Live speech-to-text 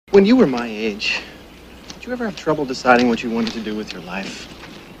When you were my age, did you ever have trouble deciding what you wanted to do with your life?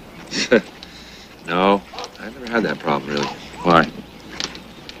 No, I've never had that problem, really. Why?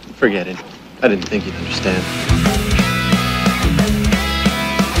 Forget it. I didn't think you'd understand.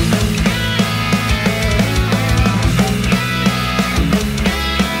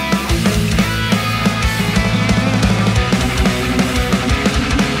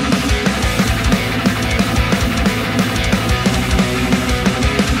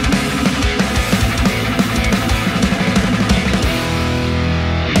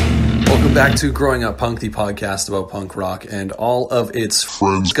 Back to Growing Up Punk, the podcast about punk rock and all of its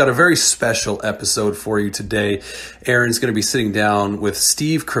friends. Got a very special episode for you today. Aaron's going to be sitting down with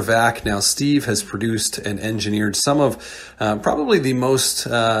Steve Kravac. Now, Steve has produced and engineered some of probably the most,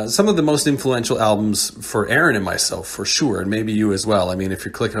 some of the most influential albums for Aaron and myself, for sure, and maybe you as well. I mean, if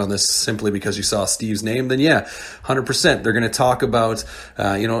you're clicking on this simply because you saw Steve's name, then yeah, 100%. They're going to talk about,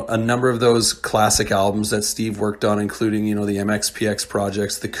 a number of those classic albums that Steve worked on, including, the MXPX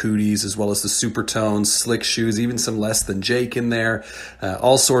projects, the Cooties, as well as the Supertones, Slick Shoes, even some Less Than Jake in there,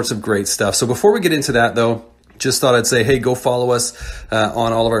 all sorts of great stuff. So before we get into that, though, just thought I'd say, hey, go follow us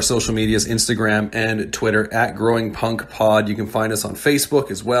on all of our social medias, Instagram and Twitter at Growing Punk Pod. You can find us on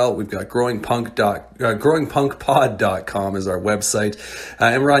Facebook as well. We've got growingpunkpod.com is our website.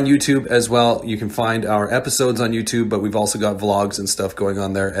 And we're on YouTube as well. You can find our episodes on YouTube, but we've also got vlogs and stuff going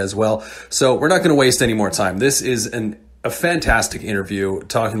on there as well. So we're not going to waste any more time. This is a fantastic interview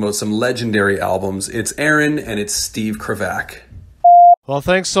talking about some legendary albums. It's Aaron and it's Steve Kravac. Well,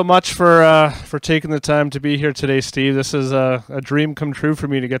 thanks so much for taking the time to be here today, Steve. This is a dream come true for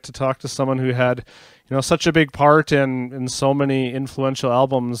me to get to talk to someone who had, such a big part in so many influential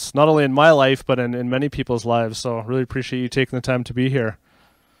albums, not only in my life, but in many people's lives. So really appreciate you taking the time to be here.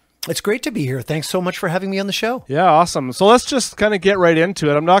 It's great to be here. Thanks so much for having me on the show. Yeah, awesome. So let's just kind of get right into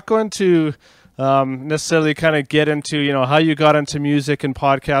it. I'm not going to necessarily kind of get into, how you got into music and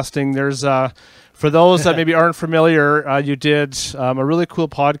podcasting. There's for those that maybe aren't familiar, you did a really cool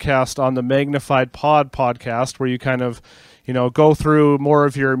podcast on the Magnified Pod podcast where you kind of, go through more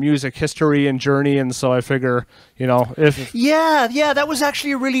of your music history and journey. And so I figure, if... Yeah, that was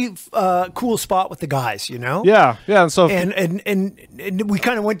actually a really cool spot with the guys, Yeah. And so... And we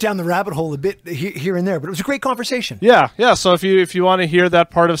kind of went down the rabbit hole a bit here and there, but it was a great conversation. Yeah. So if you want to hear that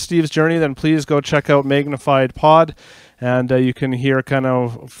part of Steve's journey, then please go check out Magnified Pod. And you can hear kind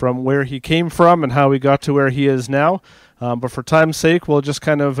of from where he came from and how he got to where he is now. But for time's sake, we'll just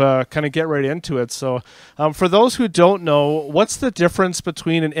kind of get right into it. So for those who don't know, what's the difference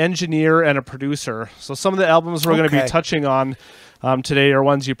between an engineer and a producer? So some of the albums we're going to be touching on today are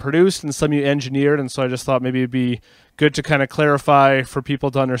ones you produced and some you engineered. And so I just thought maybe it'd be good to kind of clarify for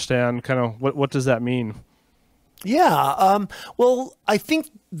people to understand kind of what does that mean? Yeah. Well, I think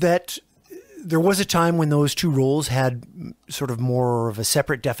that there was a time when those two roles had sort of more of a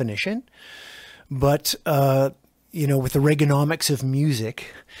separate definition, but, with the Reaganomics of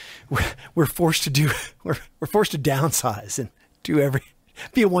music, we're forced to downsize and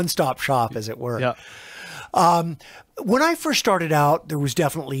be a one-stop shop, as it were. Yeah. When I first started out, there was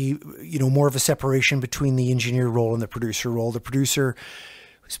definitely, more of a separation between the engineer role and the producer role. The producer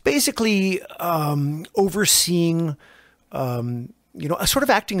was basically, overseeing, sort of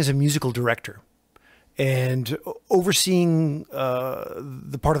acting as a musical director and overseeing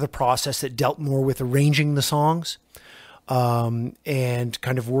the part of the process that dealt more with arranging the songs and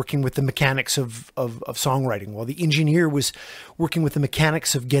kind of working with the mechanics of songwriting, while the engineer was working with the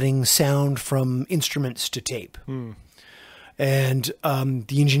mechanics of getting sound from instruments to tape. And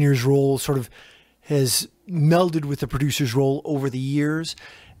the engineer's role sort of has melded with the producer's role over the years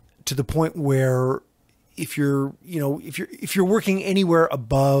to the point where if you're working anywhere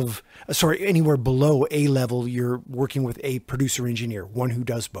below A level, you're working with a producer engineer, one who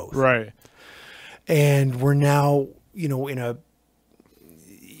does both. Right. And we're now, in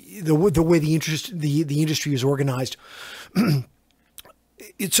the way the industry is organized,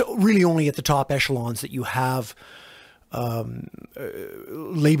 it's really only at the top echelons that you have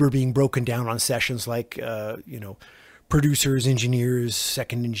labor being broken down on sessions like, producers, engineers,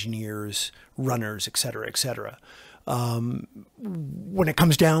 second engineers, runners, et cetera, et cetera. When it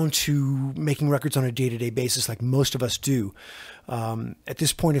comes down to making records on a day-to-day basis, like most of us do, at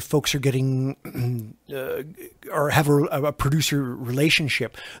this point, if folks are getting or have a producer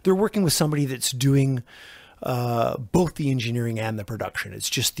relationship, they're working with somebody that's doing both the engineering and the production. It's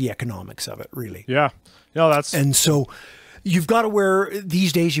just the economics of it, really. Yeah. And so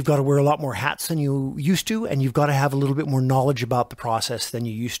these days you've got to wear a lot more hats than you used to, and you've got to have a little bit more knowledge about the process than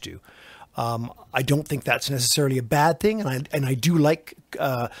you used to. I don't think that's necessarily a bad thing, and I do like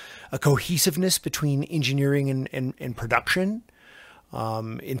a cohesiveness between engineering and production.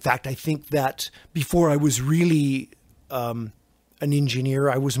 In fact, I think that before I was really an engineer,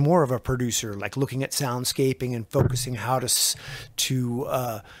 I was more of a producer, like looking at soundscaping and focusing how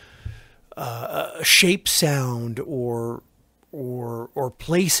to shape sound or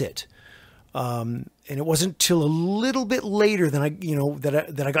place it. And it wasn't till a little bit later than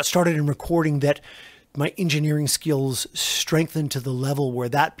that I got started in recording that my engineering skills strengthened to the level where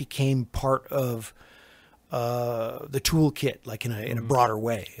that became part of the toolkit, like in a broader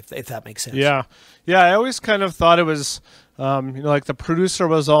way, if that makes sense. Yeah. I always kind of thought it was, like the producer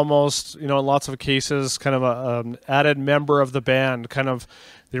was almost, in lots of cases, kind of an added member of the band.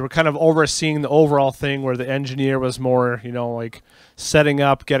 They were kind of overseeing the overall thing, where the engineer was more, like setting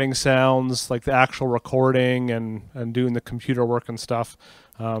up, getting sounds, like the actual recording and doing the computer work and stuff.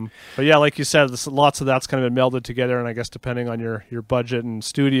 But yeah, like you said, lots of that's kind of been melded together, and I guess depending on your budget and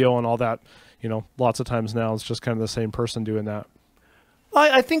studio and all that, lots of times now it's just kind of the same person doing that.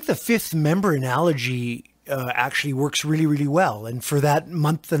 I think the fifth member analogy actually works really, really well. And for that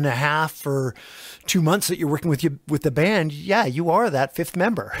month and a half or 2 months that you're working with the band, yeah, you are that fifth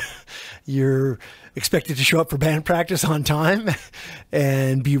member. You're expected to show up for band practice on time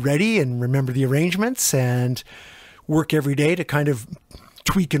and be ready and remember the arrangements and work every day to kind of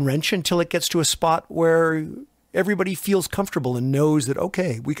tweak and wrench until it gets to a spot where everybody feels comfortable and knows that,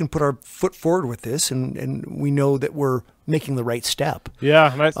 okay, we can put our foot forward with this, and we know that we're making the right step.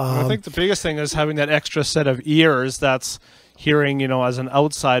 Yeah, and I think the biggest thing is having that extra set of ears that's hearing, as an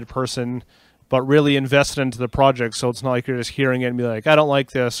outside person, but really invested into the project. So it's not like you're just hearing it and be like, I don't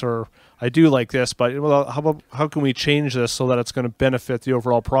like this, or I do like this, but how can we change this so that it's going to benefit the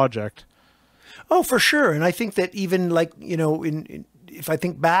overall project? Oh, for sure. And I think that even like, if I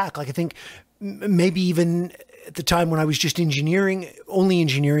think back, like I think maybe even at the time when I was just only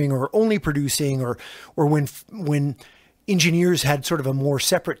engineering or only producing, or when engineers had sort of a more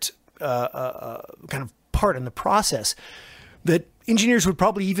separate kind of part in the process, that engineers would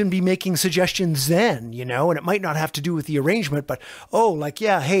probably even be making suggestions then, and it might not have to do with the arrangement, but,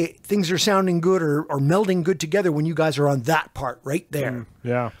 hey, things are sounding good or melding good together when you guys are on that part right there.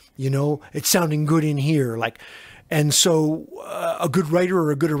 Yeah. It's sounding good in here. And so a good writer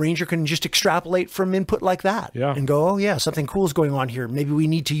or a good arranger can just extrapolate from input like that and go, oh yeah, something cool is going on here. Maybe we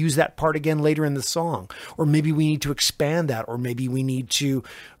need to use that part again later in the song, or maybe we need to expand that, or maybe we need to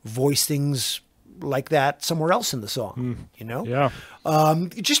voice things like that somewhere else in the song, Yeah.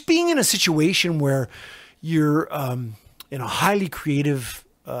 Just being in a situation where you're in a highly creative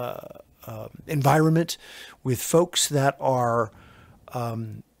environment with folks that are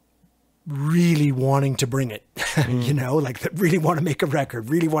really wanting to bring it, like that really want to make a record,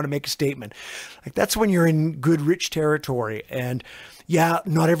 really want to make a statement. Like that's when you're in good, rich territory. And yeah,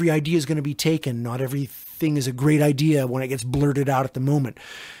 not every idea is going to be taken. Not everything is a great idea when it gets blurted out at the moment,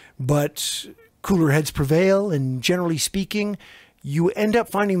 but cooler heads prevail. And generally speaking, you end up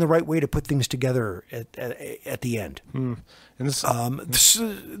finding the right way to put things together at the end. And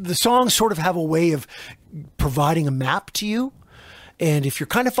the songs sort of have a way of providing a map to you. And if you're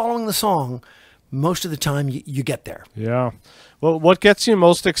kind of following the song, most of the time you get there. Yeah. Well, what gets you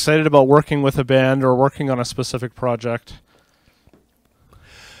most excited about working with a band or working on a specific project?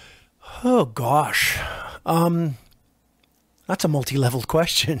 Oh, gosh. That's a multi-leveled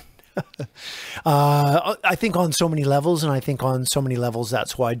question. I think on so many levels, and I think on so many levels,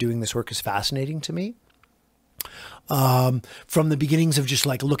 that's why doing this work is fascinating to me. From the beginnings of just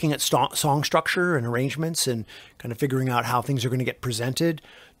like looking at song structure and arrangements and kind of figuring out how things are going to get presented,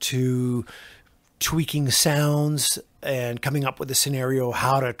 to tweaking sounds and coming up with a scenario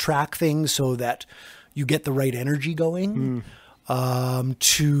how to track things so that you get the right energy going,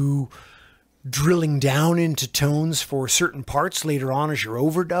 to drilling down into tones for certain parts later on as you're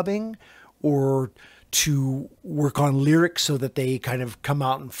overdubbing, or to work on lyrics so that they kind of come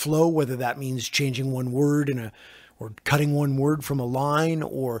out and flow, whether that means changing one word or cutting one word from a line,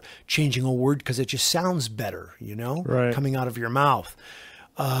 or changing a word because it just sounds better, right, coming out of your mouth,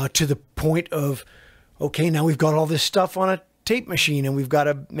 to the point of, okay, now we've got all this stuff on a tape machine and we've got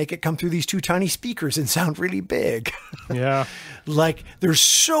to make it come through these two tiny speakers and sound really big. Yeah. Like there's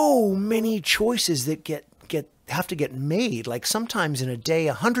so many choices that have to get made. Like sometimes in a day,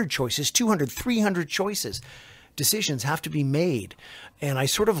 100 choices, 200, 300 choices, decisions have to be made. And I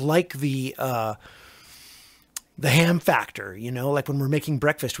sort of like the ham factor, like when we're making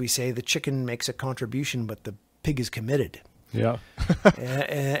breakfast, we say the chicken makes a contribution, but the pig is committed. Yeah.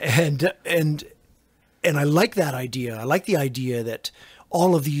 and I like that idea. I like the idea that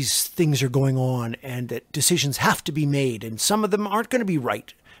all of these things are going on and that decisions have to be made, and some of them aren't going to be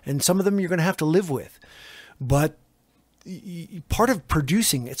right, and some of them you're going to have to live with. But part of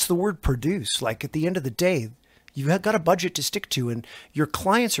producing, it's the word produce. Like at the end of the day, you have got a budget to stick to, and your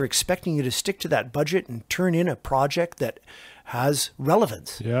clients are expecting you to stick to that budget and turn in a project that has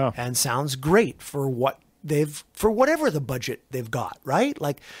relevance and sounds great for whatever the budget they've got, right?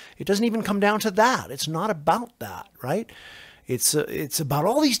 Like it doesn't even come down to that. It's not about that, right? It's about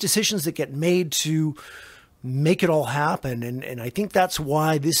all these decisions that get made to make it all happen. And I think that's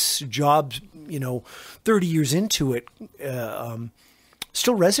why this job, 30 years into it,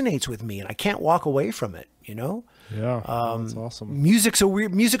 still resonates with me, and I can't walk away from it, Yeah, that's awesome. Music's a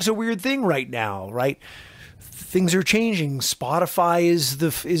weird thing right now, right? Things are changing. Spotify is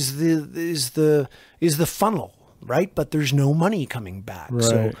the funnel, right? But there's no money coming back.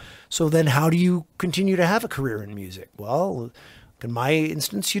 Right. So then how do you continue to have a career in music? Well, in my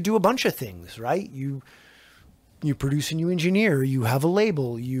instance, you do a bunch of things, right? You produce and you engineer, you have a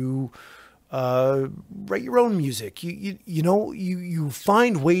label, you write your own music. You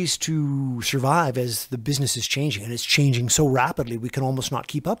find ways to survive as the business is changing, and it's changing so rapidly we can almost not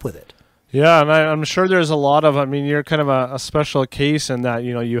keep up with it. Yeah, and I'm sure there's a lot of, you're kind of a special case in that,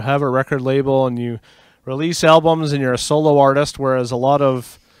 you have a record label and you release albums and you're a solo artist, whereas a lot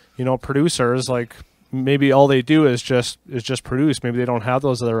of, producers, like maybe all they do is just produce. Maybe they don't have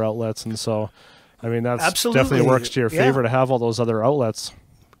those other outlets. And so, that's Absolutely. definitely works to your favor to have all those other outlets.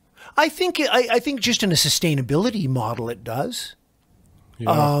 I think just in a sustainability model, it does.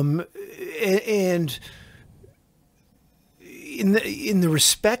 Yeah. And in the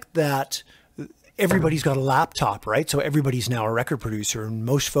respect that everybody's got a laptop, right? So everybody's now a record producer, and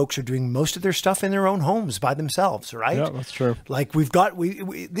most folks are doing most of their stuff in their own homes by themselves, right? Yeah, that's true. Like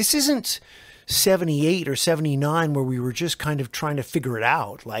this isn't 78 or 79 where we were just kind of trying to figure it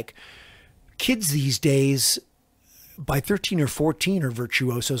out. Like kids these days, by 13 or 14 are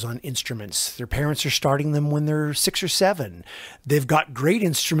virtuosos on instruments. Their parents are starting them when they're 6 or 7. They've got great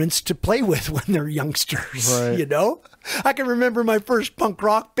instruments to play with when they're youngsters, right. I can remember my first punk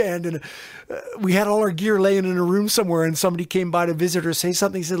rock band, and we had all our gear laying in a room somewhere, and somebody came by to visit or say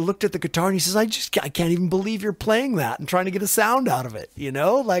something. He said, looked at the guitar, and he says, I can't even believe you're playing that and trying to get a sound out of it,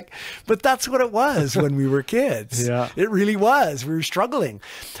 but that's what it was when we were kids. Yeah. It really was. We were struggling.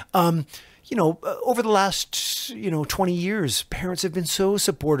 Over the last, 20 years, parents have been so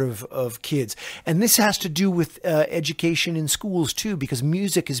supportive of kids. And this has to do with education in schools, too, because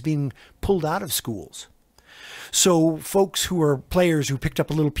music is being pulled out of schools. So folks who are players who picked up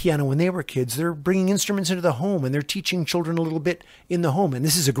a little piano when they were kids, they're bringing instruments into the home, and they're teaching children a little bit in the home. And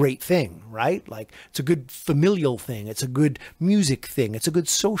this is a great thing, right? Like, it's a good familial thing. It's a good music thing. It's a good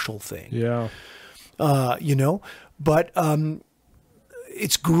social thing. Yeah. But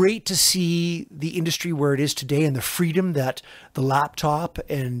it's great to see the industry where it is today, and the freedom that the laptop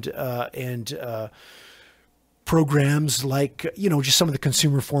and programs like, just some of the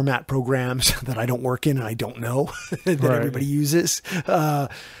consumer format programs that I don't work in and I don't know that Right. everybody uses. I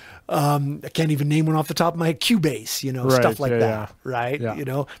can't even name one off the top of my Cubase, Right. stuff like Yeah, that, right?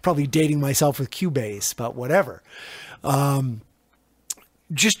 Yeah. Probably dating myself with Cubase, but whatever.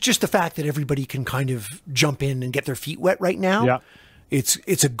 Just the fact that everybody can kind of jump in and get their feet wet right now. Yeah.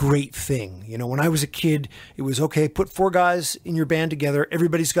 It's a great thing. When I was a kid, it was okay, put 4 guys in your band together.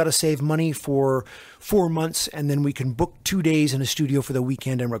 Everybody's got to save money for 4 months, and then we can book 2 days in a studio for the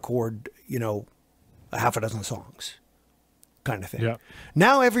weekend and record, a half a dozen songs kind of thing. Yeah.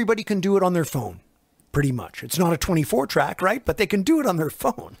 Now everybody can do it on their phone, pretty much. It's not a 24 track, right? But they can do it on their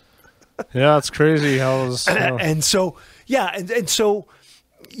phone. Yeah, it's crazy how those... And so,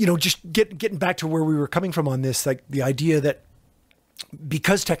 just getting back to where we were coming from on this, like the idea that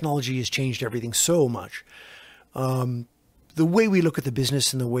because technology has changed everything so much, the way we look at the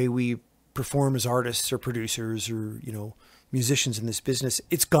business and the way we perform as artists or producers or, musicians in this business,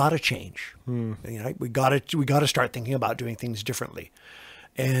 it's got to change. We got to start thinking about doing things differently.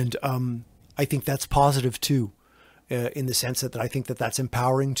 And I think that's positive too, in the sense that I think that that's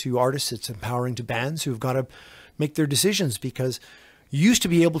empowering to artists. It's empowering to bands who've got to make their decisions, because you used to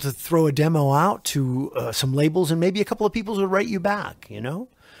be able to throw a demo out to some labels and maybe a couple of people would write you back, and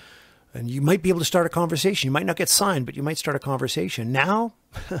you might be able to start a conversation. You might not get signed, but you might start a conversation. Now,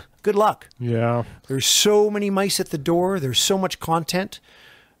 good luck. Yeah. There's so many mice at the door. There's so much content.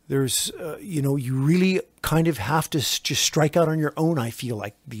 There's, you really kind of have to just strike out on your own, I feel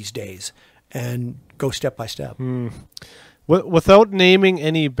like, these days, and go step by step. Without naming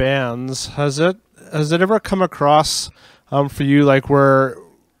any bands, has it ever come across for you, like where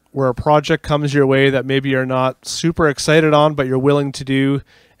where a project comes your way that maybe you're not super excited on, but you're willing to do,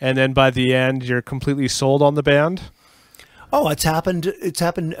 and then by the end you're completely sold on the band? Oh, it's happened. It's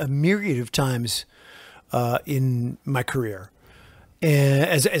happened a myriad of times in my career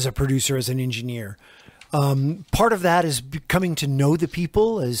as a producer, as an engineer. Part of that is coming to know the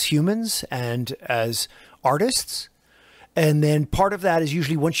people as humans and as artists. And then part of that is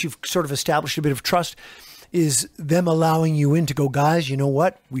usually once you've sort of established a bit of trust, is them allowing you in to go, guys, you know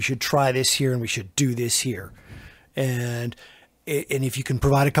what? We should try this here and we should do this here. And if you can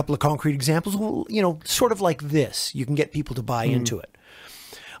provide a couple of concrete examples, well, you know, sort of like this, you can get people to buy into it.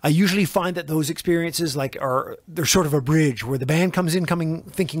 I usually find that those experiences they're sort of a bridge where the band comes in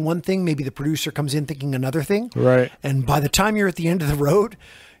thinking one thing, maybe the producer comes in thinking another thing. Right. And by the time you're at the end of the road,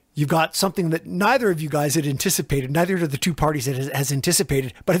 you've got something that neither of you guys had anticipated, neither of the two parties has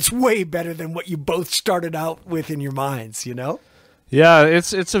anticipated, but it's way better than what you both started out with in your minds, you know? Yeah,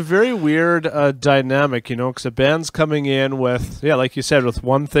 it's a very weird dynamic, you know, because a band's coming in with, like you said, with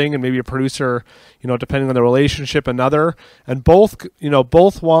one thing, and maybe a producer, you know, depending on the relationship, another, and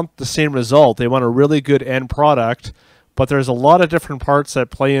both want the same result. They want a really good end product, but there's a lot of different parts that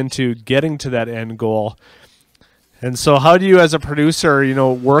play into getting to that end goal. And so how do you, as a producer, you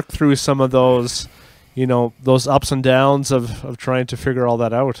know, work through some of those, you know, those ups and downs of trying to figure all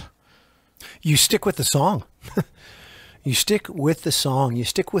that out? You stick with the song. You stick with the song. You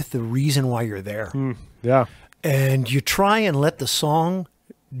stick with the reason why you're there. Yeah. And you try and let the song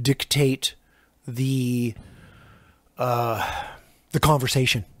dictate the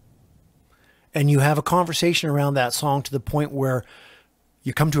conversation. And you have a conversation around that song to the point where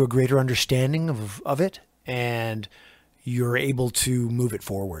you come to a greater understanding of it, and you're able to move it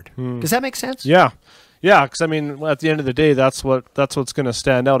forward. Does that make sense? Yeah. Yeah, because I mean, at the end of the day, that's what's going to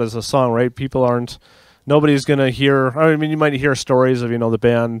stand out as a song, right? Nobody's going to hear, I mean, you might hear stories of, you know, the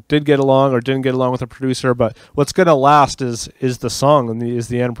band did get along or didn't get along with the producer, but what's going to last is the song and is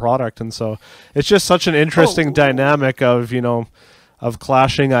the end product. And so it's just such an interesting dynamic of, you know, of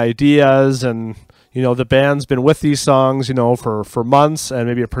clashing ideas, and, you know, the band's been with these songs, you know, for months, and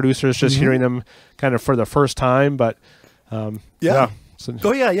maybe a producer's just hearing them kind of for the first time, but yeah.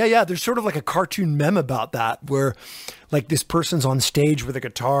 So, yeah. There's sort of like a cartoon meme about that, where like this person's on stage with a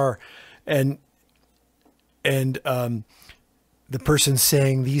guitar, and the person's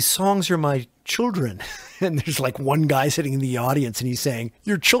saying, "These songs are my children," and there's like one guy sitting in the audience, and he's saying,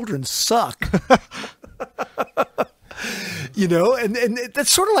 "Your children suck." You know, and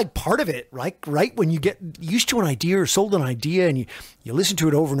that's sort of like part of it, right? When you get used to an idea or sold an idea, and you listen to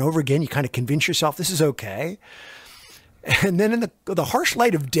it over and over again, you kind of convince yourself this is okay. And then in the harsh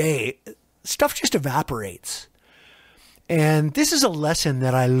light of day, stuff just evaporates. And this is a lesson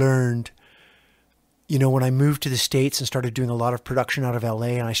that I learned, you know, when I moved to the States and started doing a lot of production out of LA,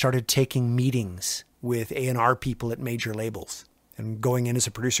 and I started taking meetings with A&R people at major labels and going in as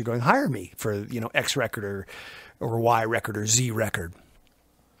a producer going, hire me for, you know, X record or Y record or Z record.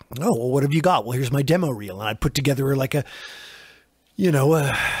 Oh, well, what have you got? Well, here's my demo reel. And I put together like a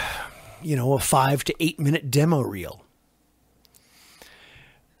 5 to 8 minute demo reel.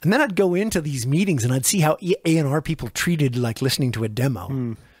 And then I'd go into these meetings and I'd see how A&R people treated like listening to a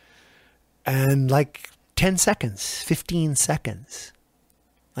demo. And like 10 seconds, 15 seconds.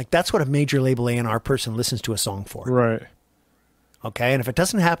 Like that's what a major label A&R person listens to a song for. right. Okay. And if it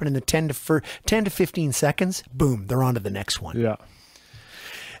doesn't happen in the 10 to 15 seconds, boom, they're on to the next one. Yeah.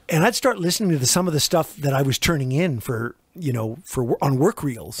 And I'd start listening to some of the stuff that I was turning in for on work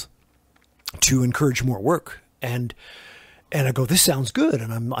reels to encourage more work. And I go, this sounds good.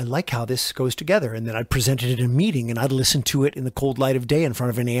 And I like how this goes together. And then I'd present it in a meeting, and I'd listen to it in the cold light of day in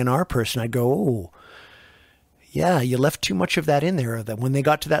front of an A&R person. I'd go, oh, yeah, you left too much of that in there. That when they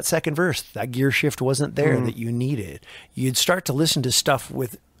got to that second verse, that gear shift wasn't there that you needed. You'd start to listen to stuff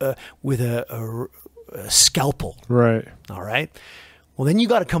with a scalpel. Right. All right. Well, then you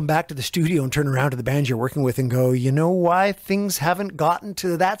got to come back to the studio and turn around to the band you're working with and go, you know why things haven't gotten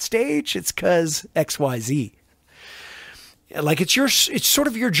to that stage? It's because X, Y, Z. Like it's sort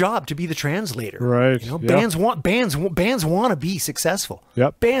of your job to be the translator. Right. You know, Yep. bands want to be successful.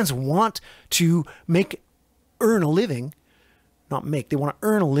 Yep. Bands want to earn a living, they want to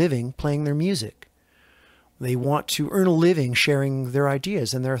earn a living playing their music. They want to earn a living sharing their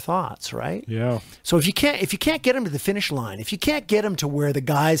ideas and their thoughts, right? Yeah. So if you can't get them to the finish line, if you can't get them to where the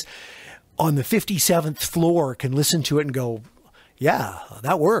guys on the 57th floor can listen to it and go, yeah,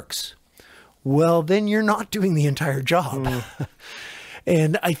 that works. Well, then you're not doing the entire job.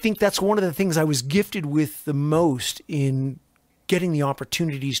 And I think that's one of the things I was gifted with the most in getting the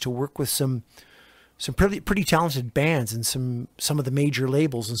opportunities to work with some some pretty talented bands and some of the major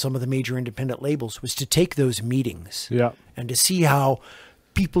labels and some of the major independent labels was to take those meetings and to see how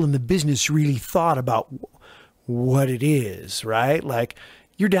people in the business really thought about what it is, right? Like,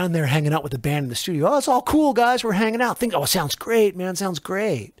 you're down there hanging out with the band in the studio. Oh, it's all cool, guys. We're hanging out. Think, oh, it sounds great, man. Sounds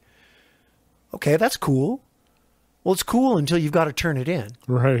great. Okay, that's cool. Well, it's cool until you've got to turn it in.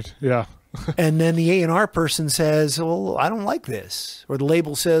 Right, yeah. And then the A&R person says, well, I don't like this. Or the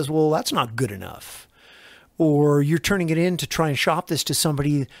label says, well, that's not good enough. Or you're turning it in to try and shop this to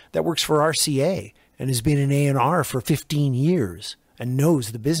somebody that works for RCA and has been in A&R for 15 years and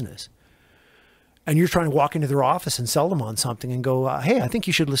knows the business. And you're trying to walk into their office and sell them on something and go, hey, I think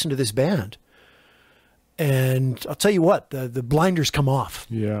you should listen to this band. And I'll tell you what, the blinders come off.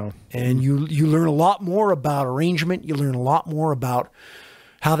 Yeah. And you learn a lot more about arrangement. You learn a lot more about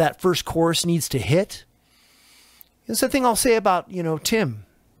how that first chorus needs to hit. It's the thing I'll say about, Tim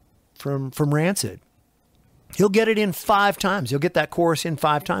from Rancid. He'll get it in 5 times. He'll get that chorus in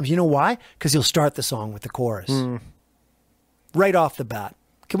 5 times. You know why? Because he'll start the song with the chorus. Right off the bat.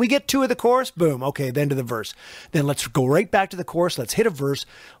 Can we get 2 of the chorus? Boom. Okay, then to the verse. Then let's go right back to the chorus. Let's hit a verse.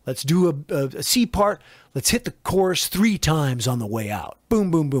 Let's do a C part. Let's hit the chorus 3 times on the way out. Boom,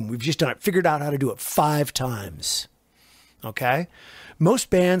 boom, boom. We've just done it. Figured out how to do it 5 times. Okay? Most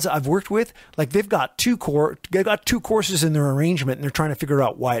bands I've worked with, like they've got 2 choruses in their arrangement and they're trying to figure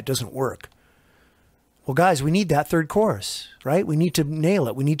out why it doesn't work. Well, guys, we need that 3rd chorus, right? We need to nail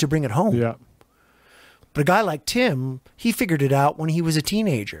it. We need to bring it home. Yeah. But a guy like Tim, he figured it out when he was a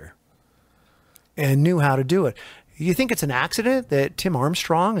teenager and knew how to do it. You think it's an accident that Tim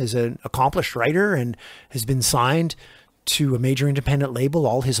Armstrong is an accomplished writer and has been signed to a major independent label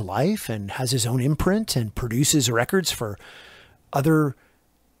all his life and has his own imprint and produces records for other,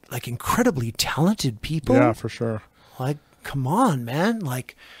 like, incredibly talented people? Yeah, for sure. Like, come on, man.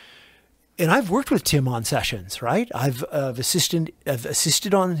 Like, and I've worked with Tim on sessions, right? I've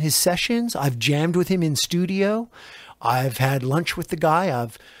assisted on his sessions. I've jammed with him in studio. I've had lunch with the guy.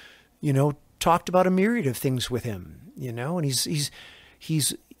 I've, talked about a myriad of things with him, and he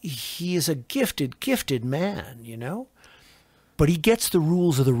is a gifted man, but he gets the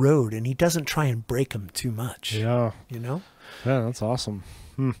rules of the road and he doesn't try and break them too much. Yeah. Yeah, that's awesome.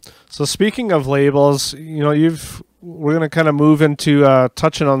 So speaking of labels, we're going to kind of move into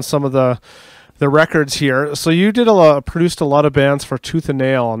touching on some of the records here. So you produced a lot of bands for Tooth and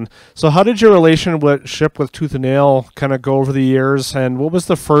Nail. And so how did your relationship with Tooth and Nail kind of go over the years? And what was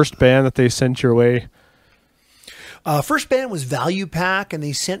the first band that they sent your way? First band was Value Pack, and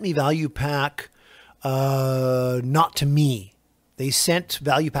they sent me Value Pack, not to me. They sent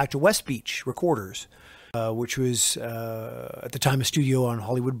Value Pack to West Beach Recorders, which was at the time a studio on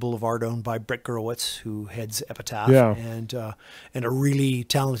Hollywood Boulevard owned by Brett Gurewitz, who heads Epitaph, and a really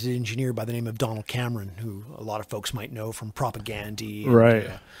talented engineer by the name of Donald Cameron, who a lot of folks might know from Propagandy. Right.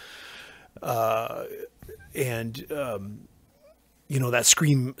 That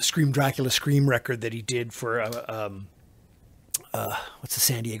Scream Dracula Scream record that he did for what's the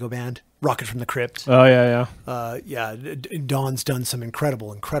San Diego band? Rocket from the Crypt. Oh yeah. Don's done some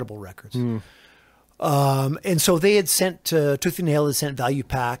incredible records. And so they had sent, Tooth and Nail had sent Value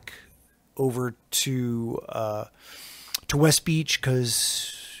Pack over to West Beach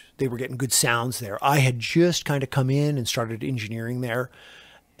because they were getting good sounds there. I had just kind of come in and started engineering there,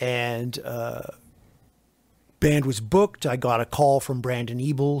 and band was booked. I got a call from Brandon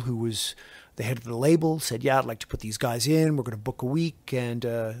Ebel, who was the head of the label, said, yeah, I'd like to put these guys in. We're going to book a week, and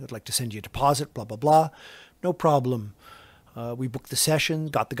I'd like to send you a deposit, blah, blah, blah. No problem. We booked the session,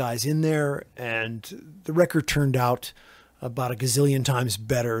 got the guys in there, and the record turned out about a gazillion times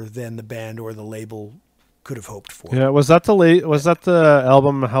better than the band or the label could have hoped for. Yeah, was that the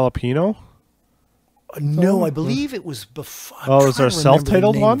album Jalapeno? No, I believe it was before. Oh, was there a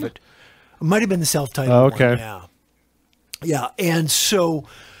self-titled one? It might have been the self-titled one. Okay. Yeah. And so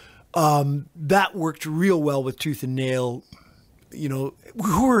that worked real well with Tooth and Nail,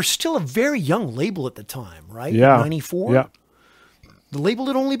 who were still a very young label at the time, right? Yeah. 94? Yeah. The label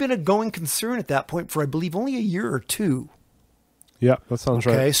had only been a going concern at that point for, I believe, only a year or 2. Yeah, that sounds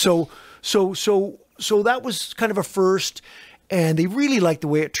right. Okay, so that was kind of a first, and they really liked the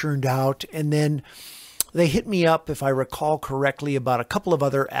way it turned out. And then they hit me up, if I recall correctly, about a couple of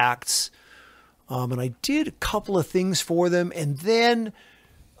other acts, and I did a couple of things for them. And then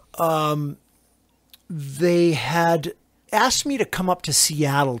they had asked me to come up to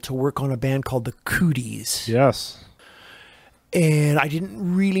Seattle to work on a band called the Cooties. Yes. And I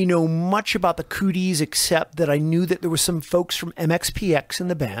didn't really know much about the Cooties, except that I knew that there were some folks from MXPX in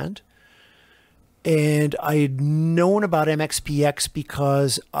the band. And I had known about MXPX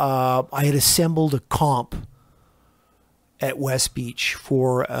because I had assembled a comp at West Beach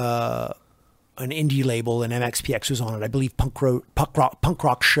for an indie label, and MXPX was on it. I believe Punk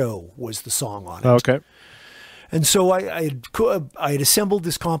Rock Show was the song on it. Okay. And so I had assembled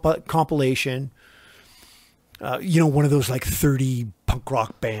this compilation. One of those like 30 punk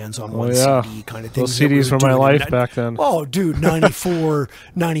rock bands on one CD kind of thing. Those CDs were my life back then. Oh, dude, 94,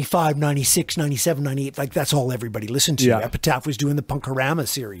 95, 96, 97, 98. Like that's all everybody listened to. Yeah. Epitaph was doing the Punkorama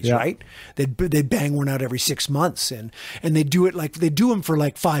series, right? They'd bang one out every 6 months, and they do them for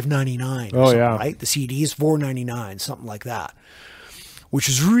like $5.99. Oh yeah, right. The CDs $4.99, something like that, which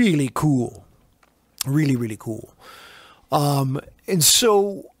is really cool, really really cool. And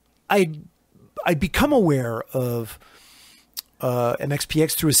so I'd become aware of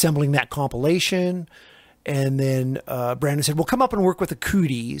MXPX through assembling that compilation. And then Brandon said, well, come up and work with the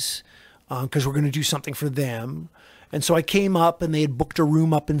Cooties because we're going to do something for them. And so I came up, and they had booked a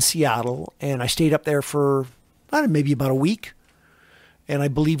room up in Seattle, and I stayed up there for maybe about a week. And I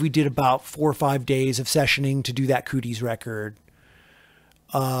believe we did about 4 or 5 days of sessioning to do that Cooties record.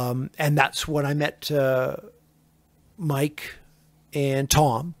 And that's when I met Mike and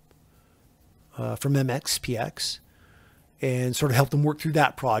Tom from MXPX, and sort of helped them work through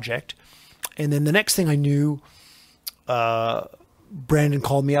that project. And then the next thing I knew, Brandon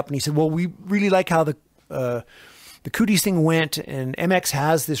called me up and he said, well, we really like how the Cooties thing went, and MX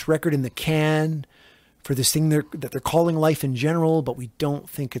has this record in the can for this thing that they're calling Life in General, but we don't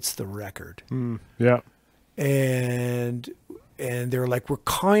think it's the record. Yeah. And they're like, we're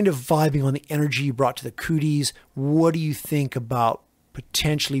kind of vibing on the energy you brought to the Cooties. What do you think about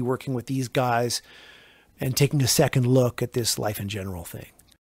potentially working with these guys and taking a second look at this Life in General thing?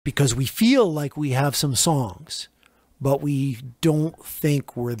 Because we feel like we have some songs, but we don't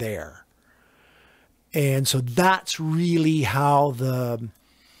think we're there. And so that's really how the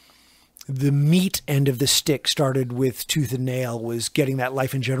meat end of the stick started with Tooth and Nail, was getting that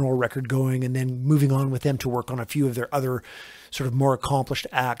Life in General record going, and then moving on with them to work on a few of their other sort of more accomplished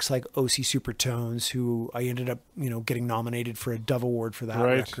acts like OC Supertones, who I ended up, getting nominated for a Dove Award for that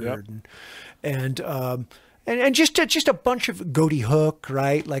record. Yep. And just a bunch of Goaty Hook,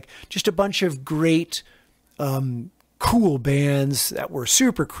 right? Like just a bunch of great, cool bands that were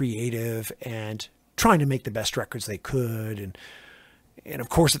super creative and trying to make the best records they could. And of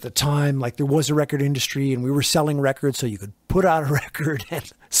course, at the time, like there was a record industry, and we were selling records, so you could put out a record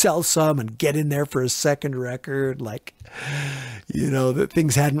and sell some and get in there for a second record. Like, that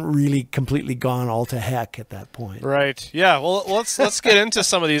things hadn't really completely gone all to heck at that point. Right. Yeah. Well, let's get into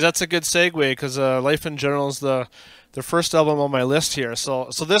some of these. That's a good segue, because Life in General is the first album on my list here.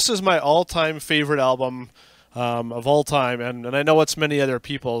 So this is my all-time favorite album of all time, and I know it's many other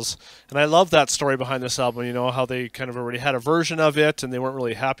people's, and I love that story behind this album. How they kind of already had a version of it, and they weren't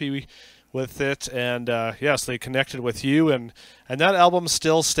really happy with it, and yes, they connected with you, and that album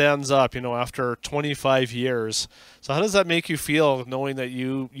still stands up, after 25 years. So how does that make you feel, knowing that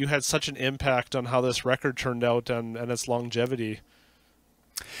you had such an impact on how this record turned out and its longevity?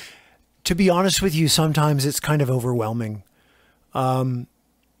 To be honest with you, sometimes it's kind of overwhelming.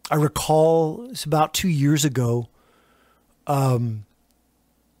 I recall it's about 2 years ago, Rolling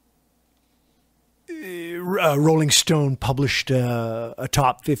Stone published a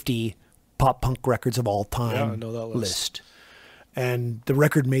top 50 pop punk records of all time list. And the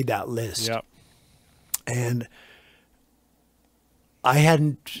record made that list. Yeah. And I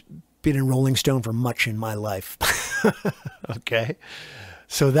hadn't been in Rolling Stone for much in my life. Okay.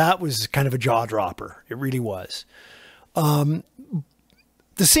 So that was kind of a jaw dropper. It really was.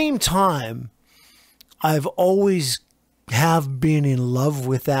 The same time, I've always have been in love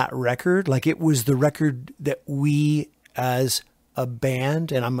with that record. Like it was the record that we as a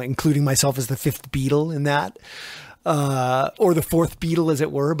band, and I'm including myself as the fifth Beatle in that, or the fourth Beatle as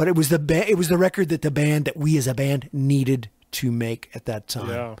it were, but it was the record that the band that we as a band needed to make at that time.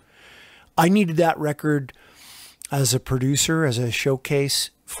 Yeah. I needed that record as a producer, as a showcase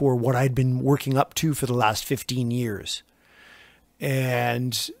for what I'd been working up to for the last 15 years.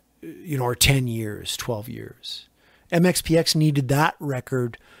 And, or 10 years, 12 years. MXPX needed that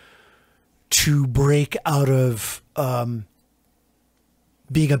record to break out of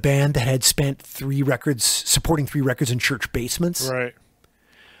being a band that had spent supporting 3 records in church basements. Right.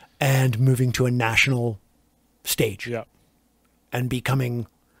 And moving to a national stage. Yeah. And becoming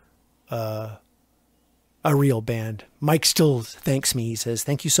a real band. Mike still thanks me. He says,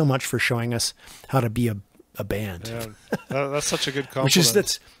 "Thank you so much for showing us how to be a band." Yeah, that's such a good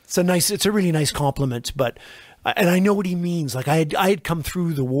compliment. It's a really nice compliment. But And I know what he means. Like I had come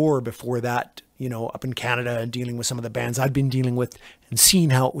through the war before that, you know, up in Canada and dealing with some of the bands I'd been dealing with and seeing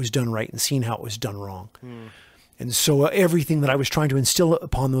how it was done right and seeing how it was done wrong. And so everything that I was trying to instill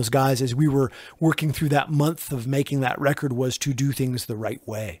upon those guys as we were working through that month of making that record was to do things the right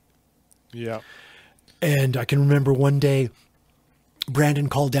way. Yeah. And I can remember one day Brandon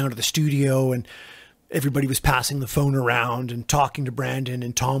called down to the studio and everybody was passing the phone around and talking to Brandon,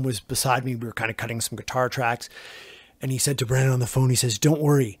 and Tom was beside me. We were kind of cutting some guitar tracks. And he said to Brandon on the phone, he says, "Don't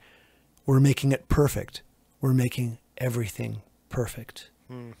worry, we're making it perfect. We're making everything perfect."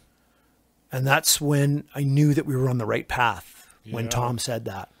 And that's when I knew that we were on the right path, when Tom said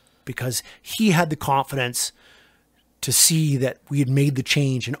that, because he had the confidence to see that we had made the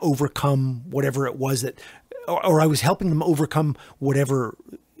change and overcome whatever it was that, or I was helping them overcome whatever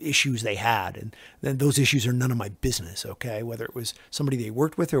issues they had. And then those issues are none of my business. Okay. Whether it was somebody they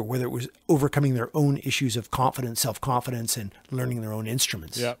worked with or whether it was overcoming their own issues of confidence, self-confidence, and learning their own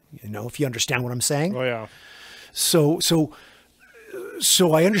instruments. Yeah. You know, if you understand what I'm saying. Oh yeah. So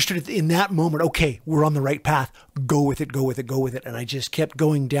I understood it in that moment. Okay, we're on the right path. Go with it, go with it, go with it. And I just kept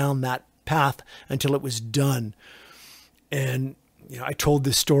going down that path until it was done. And, you know, I told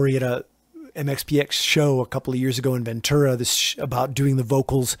this story at a MXPX show a couple of years ago in Ventura, about doing the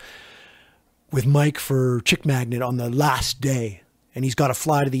vocals with Mike for Chick Magnet on the last day, and he's got to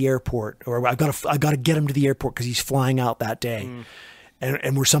fly to the airport, or I got to get him to the airport because he's flying out that day,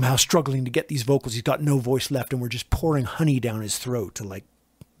 and we're somehow struggling to get these vocals. He's got no voice left, and we're just pouring honey down his throat to like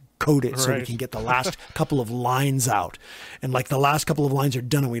coat it so we can get the last couple of lines out, and like the last couple of lines are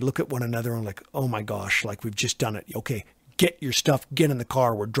done, and we look at one another and like, oh my gosh, like we've just done it. Okay. Get your stuff, get in the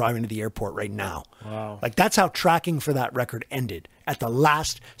car. We're driving to the airport right now. Wow. Like that's how tracking for that record ended at the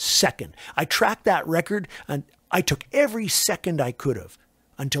last second. I tracked that record and I took every second I could have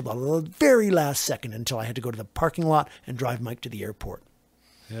until the very last second, until I had to go to the parking lot and drive Mike to the airport.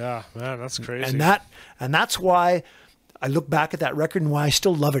 Yeah, man, that's crazy. And that's why I look back at that record and why I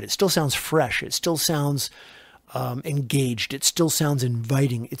still love it. It still sounds fresh. It still sounds engaged. It still sounds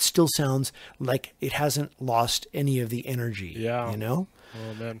inviting. It still sounds like it hasn't lost any of the energy. Yeah. You know?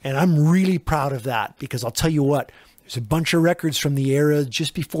 Oh, man. And I'm really proud of that, because I'll tell you what, there's a bunch of records from the era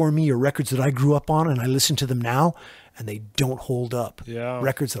just before me, or records that I grew up on, and I listen to them now and they don't hold up. Yeah.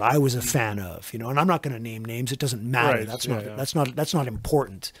 Records that I was a fan of, you know, and I'm not going to name names. It doesn't matter. Right. That's not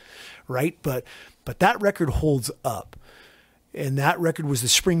important. Right. But that record holds up, and that record was the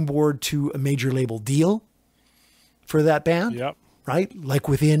springboard to a major label deal for that band. Yep. Right? Like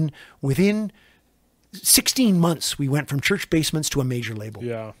within 16 months, we went from church basements to a major label.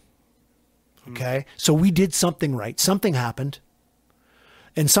 Yeah. Okay. So we did something right. Something happened.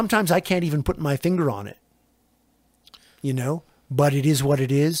 And sometimes I can't even put my finger on it, you know, but it is what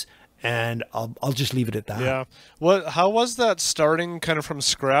it is. And I'll just leave it at that. Yeah. How was that starting kind of from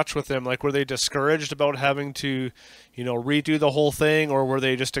scratch with them? Like, were they discouraged about having to, you know, redo the whole thing, or were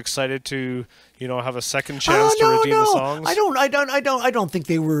they just excited to, you know, have a second chance to redeem the songs? I don't think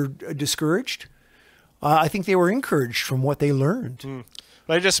they were discouraged. I think they were encouraged from what they learned.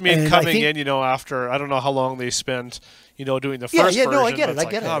 But I just mean coming in, you know, after, I don't know how long they spent, you know, doing the first version. No, I get it. It's I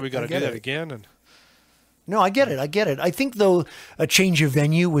get like, it. Oh, we got to do that again. And no, I get it. I think, though, a change of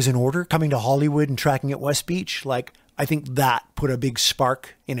venue was in order. Coming to Hollywood and tracking at West Beach, like, I think that put a big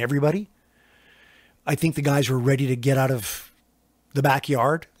spark in everybody. I think the guys were ready to get out of the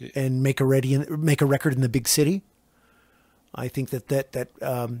backyard and make a record in the big city. I think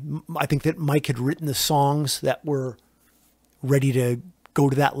that Mike had written the songs that were ready to go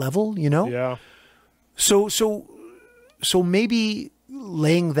to that level, you know? Yeah. So maybe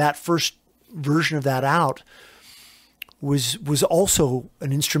laying that first version of that out was also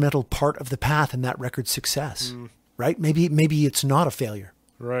an instrumental part of the path in that record's success, right? Maybe it's not a failure,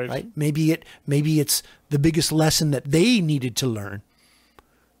 right? Maybe it's the biggest lesson that they needed to learn.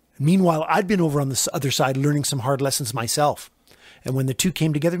 Meanwhile, I'd been over on the other side learning some hard lessons myself. And when the two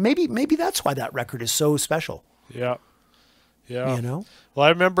came together, maybe that's why that record is so special. Yeah. Yeah. You know? Well, I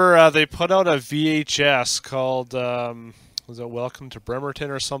remember they put out a VHS called, was it Welcome to Bremerton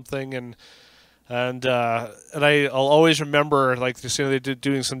or something? And I'll always remember, like, they did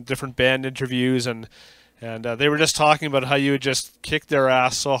doing some different band interviews, and they were just talking about how you would just kick their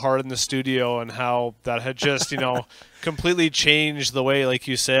ass so hard in the studio, and how that had just, you know, completely changed the way, like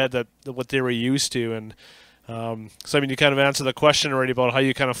you said, that what they were used to. And so, I mean, you kind of answered the question already about how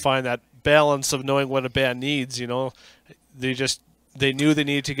you kind of find that balance of knowing what a band needs, you know. They knew they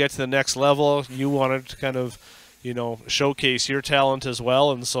needed to get to the next level. You wanted to kind of, you know, showcase your talent as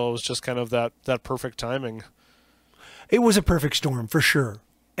well, and so it was just kind of that perfect timing. It was a perfect storm, for sure.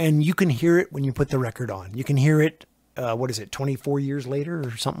 and you can hear it when you put the record on. You can hear it, 24 years later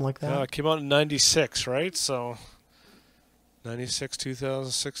or something like that? Yeah, it came out in 96, right? So 96,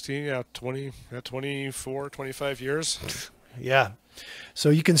 2016, 24, 25 years. Yeah. So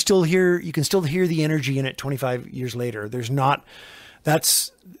you can still hear the energy in it 25 years later.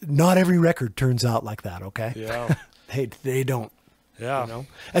 That's not every record turns out like that, okay? Yeah. They don't. Yeah. You know?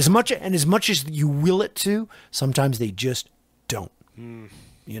 As much as you will it to, sometimes they just don't.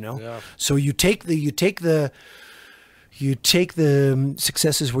 You know? Yeah. So you take the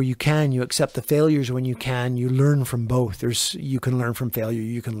successes where you can, you accept the failures when you can, you learn from both. You can learn from failure,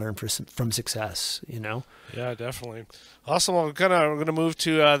 you can learn from success, you know? Yeah, definitely. Awesome. Well, we're gonna move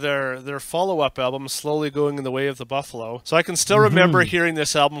to their follow-up album, Slowly Going in the Way of the Buffalo. So I can still remember hearing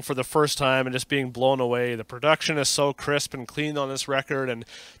this album for the first time and just being blown away. The production is so crisp and clean on this record, and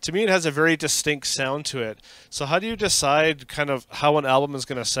to me it has a very distinct sound to it. So how do you decide kind of how an album is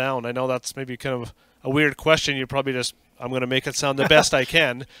going to sound? I know that's maybe kind of a weird question. You probably just, I'm going to make it sound the best I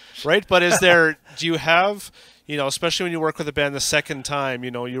can, right? But do you have, you know, especially when you work with a band the second time, you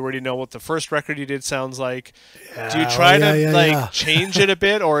know, you already know what the first record you did sounds like. Do you try to change it a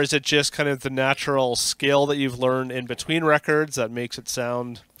bit, or is it just kind of the natural skill that you've learned in between records that makes it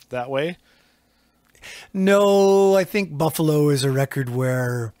sound that way? No, I think Buffalo is a record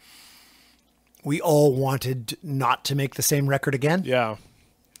where we all wanted not to make the same record again. Yeah.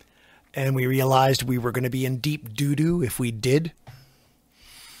 And we realized we were going to be in deep doo-doo if we did.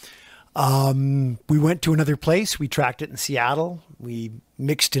 We went to another place. We tracked it in Seattle. We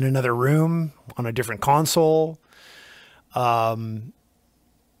mixed in another room on a different console. I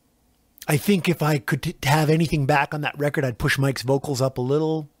think if I could have anything back on that record, I'd push Mike's vocals up a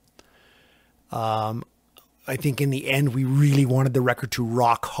little. I think in the end, we really wanted the record to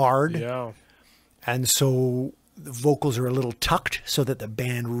rock hard. Yeah. And so the vocals are a little tucked so that the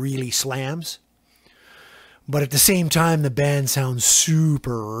band really slams. But at the same time, the band sounds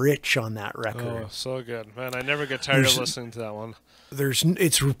super rich on that record. Oh, so good. Man, I never get tired of listening to that one.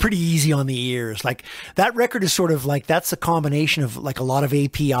 It's pretty easy on the ears. Like that record is sort of like, that's a combination of like a lot of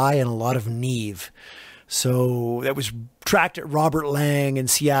API and a lot of Neve. So that was tracked at Robert Lang in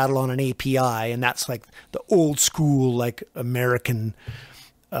Seattle on an API. And that's like the old school, like American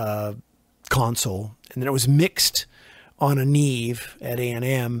console. And then it was mixed on a Neve at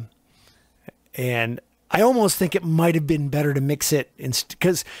A&M. And I almost think it might have been better to mix it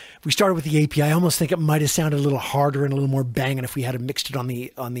because we started with the API. I almost think it might have sounded a little harder and a little more banging if we had mixed it on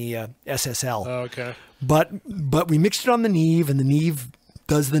the SSL. Oh, okay. But we mixed it on the Neve, and the Neve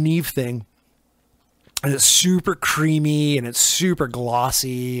does the Neve thing, and it's super creamy and it's super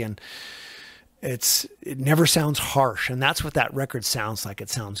glossy, and it never sounds harsh, and that's what that record sounds like. It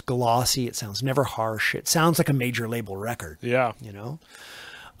sounds glossy. It sounds never harsh. It sounds like a major label record. Yeah. You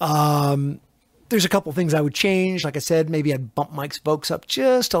know. There's a couple things I would change. Like I said, maybe I'd bump Mike's vocals up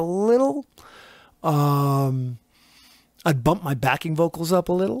just a little. I'd bump my backing vocals up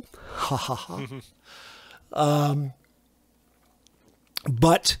a little. Ha ha ha.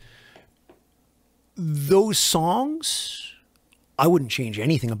 But those songs, I wouldn't change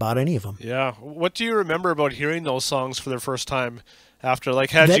anything about any of them. Yeah. What do you remember about hearing those songs for the first time after?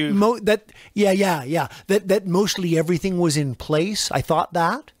 Like, That mostly everything was in place. I thought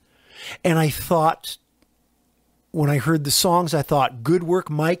that. And I thought, when I heard the songs, I thought, good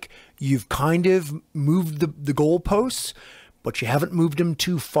work, Mike. You've kind of moved the goalposts, but you haven't moved them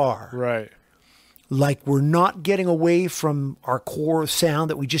too far. Right. Like, we're not getting away from our core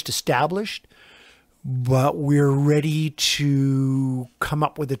sound that we just established, but we're ready to come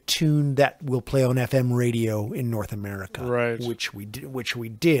up with a tune that will play on FM radio in North America. Right. Which we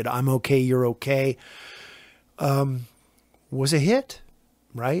did. I'm Okay, You're Okay. Was a hit.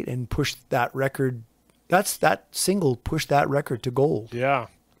 Right, and pushed that record. That single pushed that record to gold. Yeah,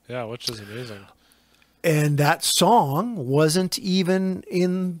 which is amazing. And that song wasn't even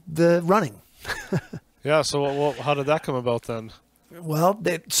in the running. Yeah, so how did that come about then? Well,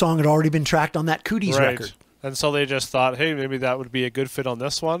 that song had already been tracked on that Cooties record. And so they just thought, hey, maybe that would be a good fit on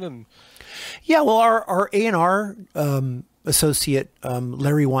this one. And yeah, well, our A&R associate,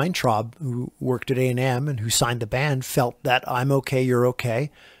 Larry Weintraub, who worked at A&M and who signed the band, felt that I'm Okay, You're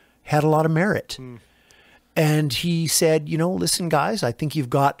Okay had a lot of merit. And he said, listen, guys, I think you've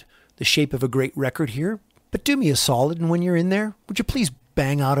got the shape of a great record here, but do me a solid. And when you're in there, would you please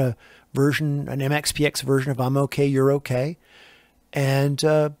bang out an MXPX version of I'm Okay, You're Okay? And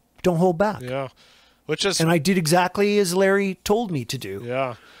don't hold back. Yeah. And I did exactly as Larry told me to do.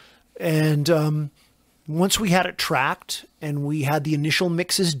 Yeah. And once we had it tracked and we had the initial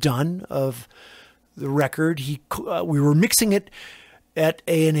mixes done of the record, we were mixing it at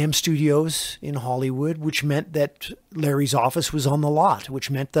A&M Studios in Hollywood, which meant that Larry's office was on the lot, which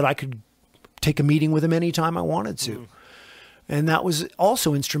meant that I could take a meeting with him anytime I wanted to. And that was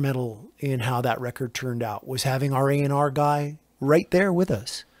also instrumental in how that record turned out, was having our A&R guy right there with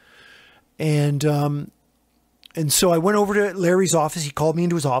us. And so I went over to Larry's office. He called me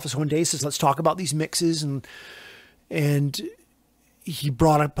into his office one day, he says, let's talk about these mixes. And he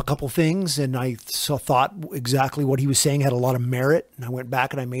brought up a couple things, and I thought exactly what he was saying had a lot of merit. And I went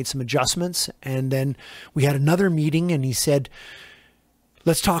back and I made some adjustments. And then we had another meeting, and he said,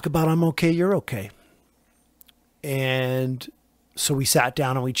 let's talk about I'm okay, you're okay. And so we sat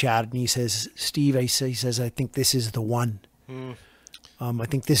down and we chatted, and he says, Steve, he says, I think this is the one. I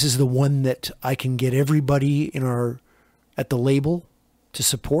think this is the one that I can get everybody at the label to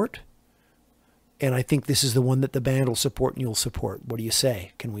support. And I think this is the one that the band will support and you'll support. What do you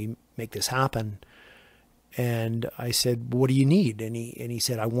say? Can we make this happen? And I said, what do you need? And he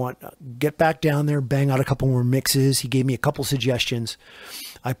said, get back down there, bang out a couple more mixes. He gave me a couple suggestions.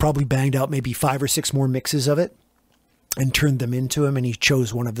 I probably banged out maybe 5 or 6 more mixes of it and turned them into him. And he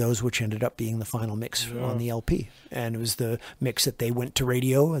chose one of those, which ended up being the final mix on the LP. And it was the mix that they went to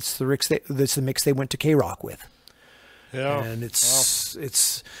radio. That's the mix they went to K-Rock with. Yeah. And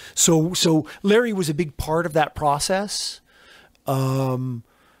it's so Larry was a big part of that process. So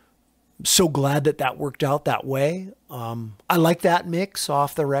glad that worked out that way. I like that mix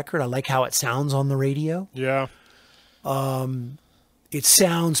off the record. I like how it sounds on the radio. Yeah. It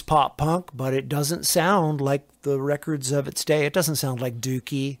sounds pop punk, but it doesn't sound like the records of its day. It doesn't sound like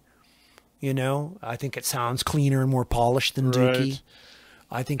Dookie. You know, I think it sounds cleaner and more polished than Dookie. Right.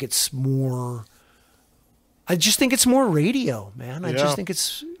 I think it's more. I just think it's more radio, man. I think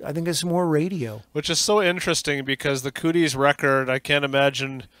it's more radio. Which is so interesting because the Cooties record, I can't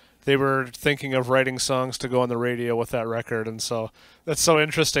imagine they were thinking of writing songs to go on the radio with that record, and so that's so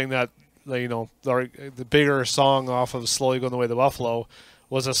interesting that the bigger song off of Slowly Going the Way of the Buffalo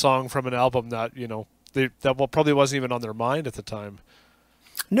was a song from an album that probably wasn't even on their mind at the time.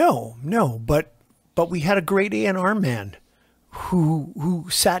 No, but we had a great A&R man who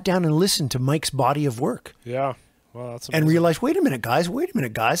sat down and listened to Mike's body of work. Yeah. Well, that's amazing. And realized, wait a minute, guys.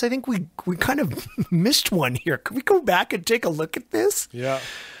 I think we kind of missed one here. Can we go back and take a look at this? Yeah.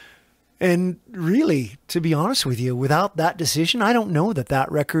 And really, to be honest with you, without that decision, I don't know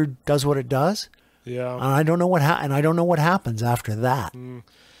that record does what it does. Yeah. And I don't know what happens after that.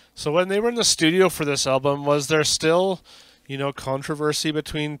 So when they were in the studio for this album, was there still, controversy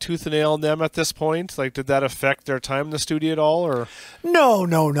between Tooth and Nail and them at this point? Like, did that affect their time in the studio at all, or? No,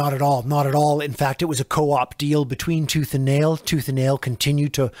 not at all. Not at all. In fact, it was a co-op deal between Tooth and Nail. Tooth and Nail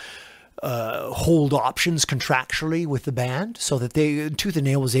continued to hold options contractually with the band so that Tooth and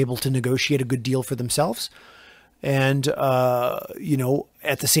Nail was able to negotiate a good deal for themselves. And,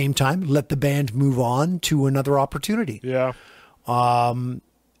 at the same time, let the band move on to another opportunity. Yeah.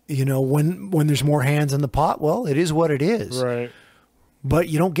 When there's more hands in the pot, well, it is what it is. Right. But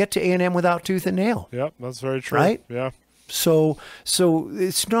you don't get to A&M without Tooth and Nail. Yep, that's very true. Right? Yeah. So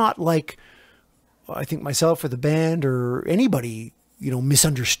it's not like I think myself or the band or anybody,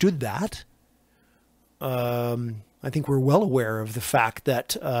 misunderstood that. I think we're well aware of the fact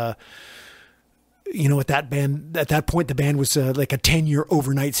that, at that point, the band was like a 10-year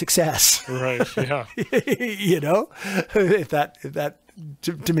overnight success. Right. Yeah. If that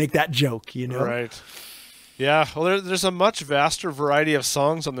to make that joke, Right. Yeah. Well, there's a much vaster variety of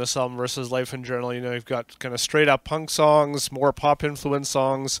songs on this album versus Life in General. You've got kind of straight up punk songs, more pop influenced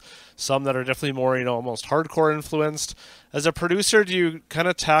songs, some that are definitely more, almost hardcore influenced. As a producer, do you kind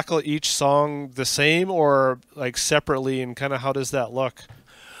of tackle each song the same or like separately, and kind of how does that look?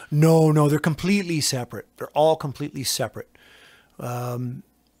 No, they're completely separate. They're all completely separate. A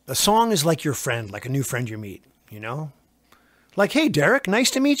song is like your friend, like a new friend you meet, Like, hey, Derek,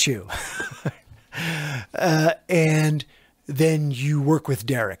 nice to meet you. And then you work with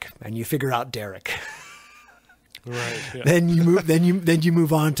Derek and you figure out Derek. Right. Yeah. Then you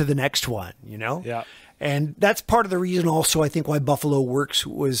move on to the next one, Yeah. And that's part of the reason also I think why Buffalo works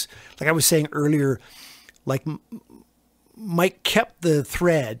was, like I was saying earlier, like Mike kept the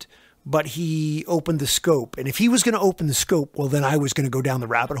thread, but he opened the scope. And if he was going to open the scope, well, then I was going to go down the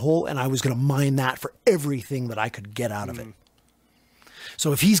rabbit hole and I was going to mine that for everything that I could get out of it.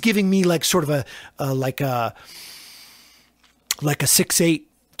 So if he's giving me like sort of a 6/8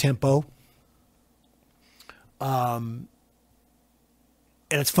 tempo, and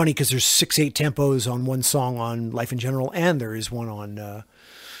it's funny because there's 6/8 tempos on one song on Life in General, and there is one on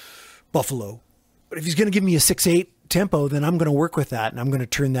Buffalo. But if he's going to give me a 6/8 tempo, then I'm going to work with that, and I'm going to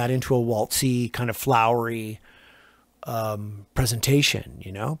turn that into a waltzy, kind of flowery, presentation,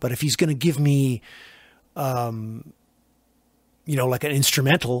 you know. But if he's going to give me, you know, like an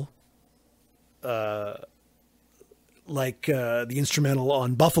instrumental, like the instrumental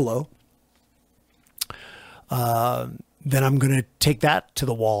on Buffalo, then I'm going to take that to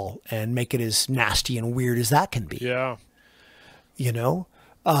the wall and make it as nasty and weird as that can be. Yeah. You know?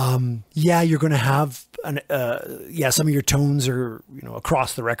 Yeah, you're going to have some of your tones are, you know,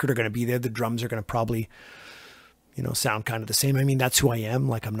 across the record are going to be there. The drums are going to probably, you know, sound kind of the same. I mean, that's who I am.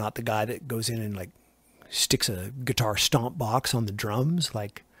 Like, I'm not the guy that goes in and like sticks a guitar stomp box on the drums.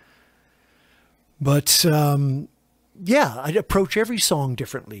 Like, but, yeah, I'd approach every song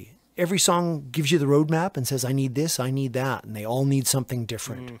differently. Every song gives you the roadmap and says, I need this, I need that. And they all need something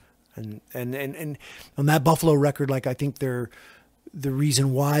different. And on that Buffalo record, like, I think the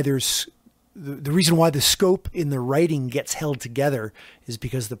reason why the scope in the writing gets held together is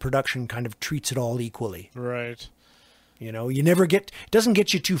because the production kind of treats it all equally. Right. You know, it doesn't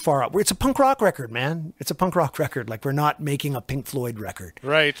get you too far up. It's a punk rock record, man. It's a punk rock record. Like, we're not making a Pink Floyd record.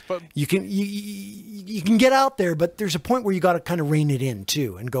 Right. But you can get out there, but there's a point where you got to kind of rein it in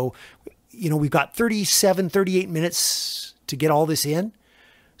too and go, you know, we've got 38 minutes to get all this in.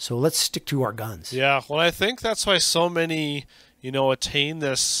 So let's stick to our guns. yeah, well, I think that's why so many, you know, attain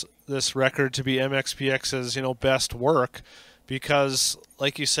this record to be MXPX's, you know, best work, because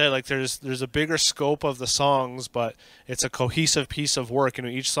like you said, like there's a bigger scope of the songs, but it's a cohesive piece of work. You know,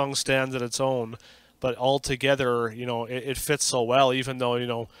 each song stands on its own, but all together, you know, it fits so well, even though, you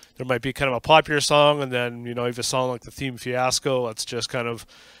know, there might be kind of a popular song, and then, you know, if a song like The Theme Fiasco, it's just kind of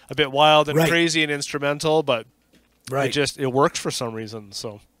a bit wild and crazy and instrumental, but it works for some reason.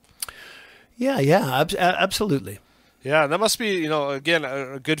 So yeah, absolutely. yeah, that must be, you know, again,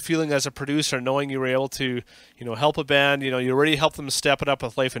 a good feeling as a producer, knowing you were able to, you know, help a band. You know, you already helped them step it up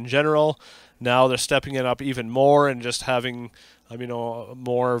with Life in General. Now they're stepping it up even more and just having, you know, a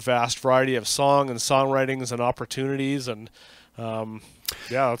more vast variety of song and songwritings and opportunities. And yeah,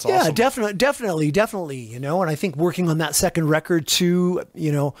 that's awesome. Yeah, definitely. You know, and I think working on that second record too,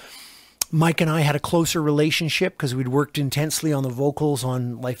 you know, Mike and I had a closer relationship because we'd worked intensely on the vocals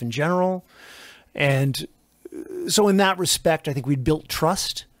on Life in General. And so in that respect, I think we'd built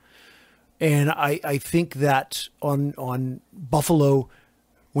trust. And I think that on Buffalo,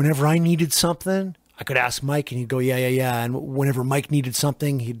 whenever I needed something, I could ask Mike and he'd go, yeah. And whenever Mike needed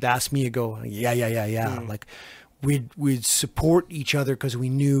something, he'd ask me to go, yeah. Like we'd support each other because we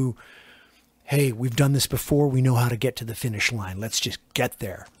knew, hey, we've done this before. We know how to get to the finish line. Let's just get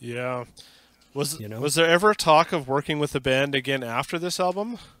there. Yeah. Was there ever talk of working with the band again after this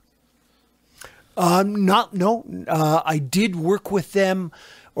album? No. I did work with them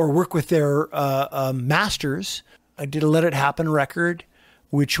or work with their masters. I did a Let It Happen record,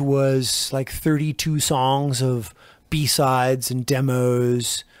 which was like 32 songs of B-sides and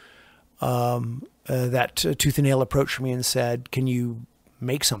demos. That Tooth and Nail approached me and said, can you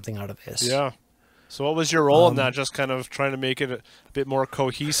make something out of this? Yeah. So what was your role in that? Just kind of trying to make it a bit more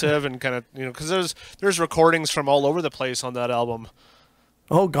cohesive and kind of, you know, because there's recordings from all over the place on that album.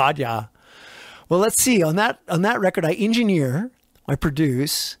 Oh God, yeah. Well, let's see. On that record, I engineer, I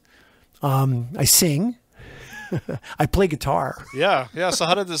produce, I sing, I play guitar. Yeah. So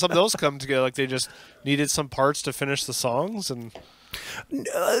how did some of those come together? Like they just needed some parts to finish the songs, and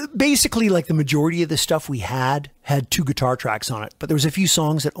basically, like the majority of the stuff we had 2 guitar tracks on it, but there was a few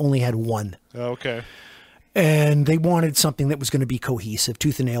songs that only had 1. Okay. And they wanted something that was going to be cohesive.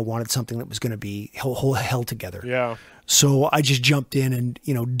 Tooth and Nail wanted something that was going to be held together. Yeah. So I just jumped in and,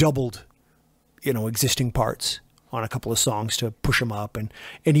 you know, doubled, you know, existing parts on a couple of songs to push them up. And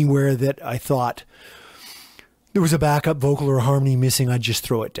anywhere that I thought there was a backup vocal or a harmony missing, I'd just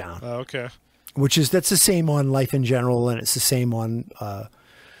throw it down. Okay. That's the same on Life in General, and it's the same on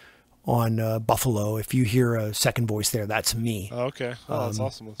Buffalo. If you hear a second voice there, that's me. Okay. Oh, that's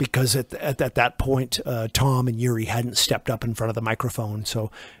awesome. Because at that point, Tom and Yuri hadn't stepped up in front of the microphone.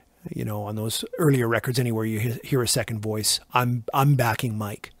 So, you know, on those earlier records, anywhere you hear a second voice, I'm backing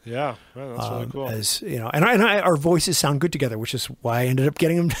Mike. Yeah, man, that's really cool. As you know, and our voices sound good together, which is why I ended up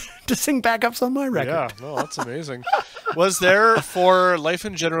getting him to sing backups on my record. Yeah, no, that's amazing. Was there, for Life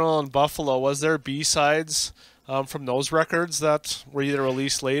in General and Buffalo, was there B-sides from those records that were either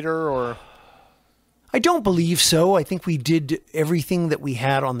released later or? I don't believe so. I think we did everything that we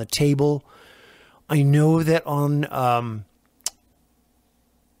had on the table. I know that on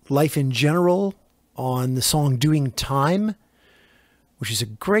Life in General, on the song Doing Time, which is a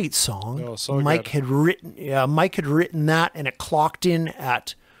great song. Oh, so Mike good. had written that, and it clocked in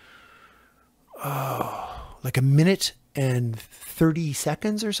at like a minute and 30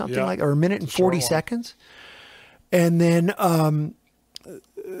 seconds or something, Yeah. or a minute and 40 seconds. And then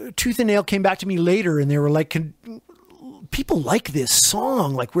Tooth and Nail came back to me later, and they were like, people like this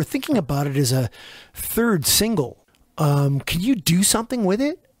song. Like, we're thinking about it as a third single. Can you do something with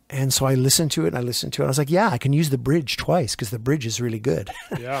it? And so I listened to it, and I was like, yeah, I can use the bridge twice because the bridge is really good.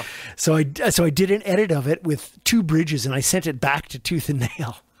 Yeah. So I did an edit of it with 2 bridges, and I sent it back to Tooth and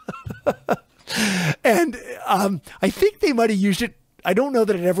Nail. And I think they might have used it. I don't know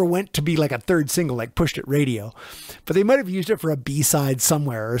that it ever went to be like a third single, like pushed at radio, but they might have used it for a B-side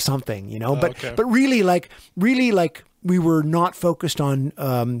somewhere or something, you know. But really, like we were not focused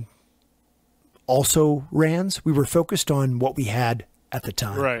on also rans. We were focused on what we had at the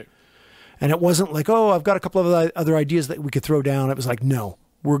time, Right. And it wasn't like, oh, I've got a couple of other ideas that we could throw down. It was like, no,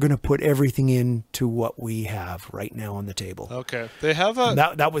 we're going to put everything into what we have right now on the table. Okay. They have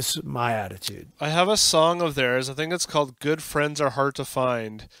That was my attitude. I have a song of theirs. I think it's called "Good Friends Are Hard to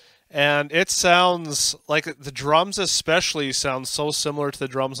Find," and it sounds like the drums, especially, sound so similar to the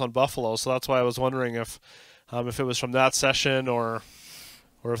drums on Buffalo. So that's why I was wondering if it was from that session or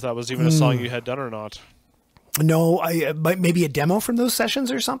if that was even a song you had done or not. No, maybe a demo from those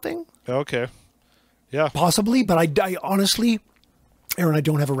sessions or something. Okay. Yeah. Possibly, but I honestly, Aaron, I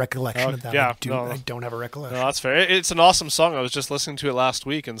don't have a recollection of that. Yeah, I don't have a recollection. No, that's fair. It's an awesome song. I was just listening to it last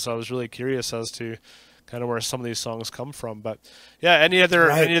week, and so I was really curious as to kind of where some of these songs come from. But yeah, any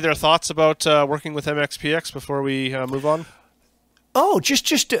other thoughts about working with MXPX before we move on? Oh,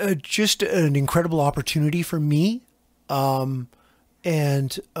 just an incredible opportunity for me, and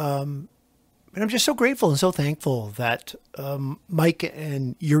I'm just so grateful and so thankful that Mike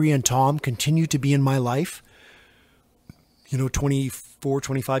and Yuri and Tom continue to be in my life. 24,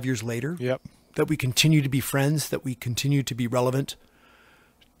 25 years later. Yep. That we continue to be friends, that we continue to be relevant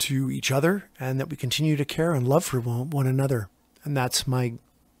to each other, and that we continue to care and love for one another. And that's my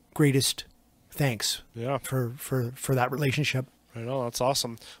greatest thanks for that relationship. I know, that's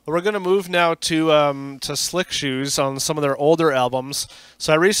awesome. Well, we're going to move now to Slick Shoes on some of their older albums.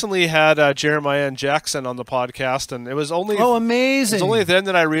 So I recently had Jeremiah and Jackson on the podcast, and it was only amazing. It was only then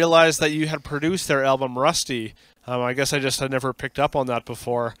that I realized that you had produced their album Rusty. I guess I just had never picked up on that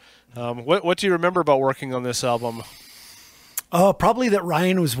before. What do you remember about working on this album? Probably that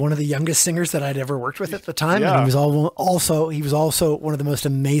Ryan was one of the youngest singers that I'd ever worked with at the time. Yeah. And he was also one of the most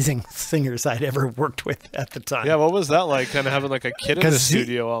amazing singers I'd ever worked with at the time. Yeah, what was that like, kind of having like a kid in the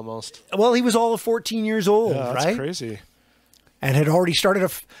studio almost? Well, he was all of 14 years old, yeah, that's right? Crazy. And had already Jackson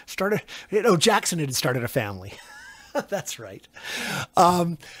had started a family. That's right.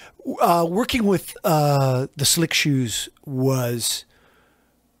 Working with the Slick Shoes was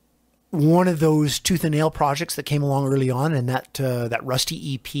one of those Tooth and Nail projects that came along early on, and that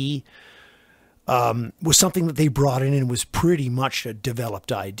Rusty EP was something that they brought in and was pretty much a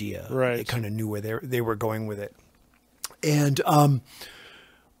developed idea. Right. They kind of knew where they were going with it. And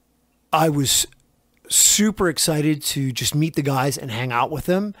I was super excited to just meet the guys and hang out with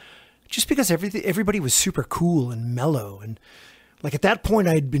them, just because everybody was super cool and mellow. And like at that point,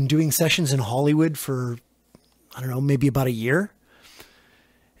 I had been doing sessions in Hollywood for, I don't know, maybe about a year.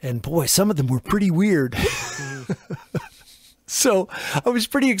 And boy, some of them were pretty weird. So I was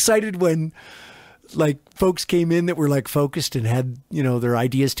pretty excited when like folks came in that were like focused and had, their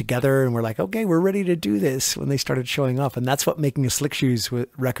ideas together and were like, okay, we're ready to do this when they started showing up. And that's what making a Slick Shoes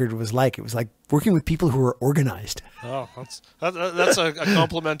record was like. It was like working with people who were organized. Oh, that's a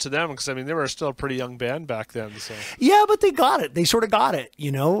compliment to them, because I mean they were still a pretty young band back then. So yeah, but they got it. They sort of got it.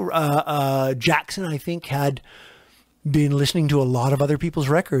 Jackson, I think, had been listening to a lot of other people's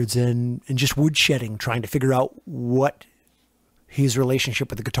records and just woodshedding, trying to figure out what his relationship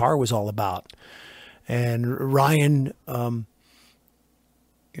with the guitar was all about. And Ryan,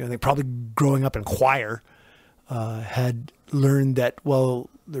 they probably growing up in choir, had learned that, well,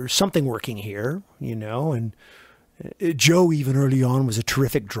 there's something working here, and Joe, even early on, was a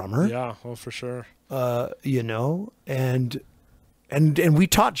terrific drummer. Yeah, well, for sure. And we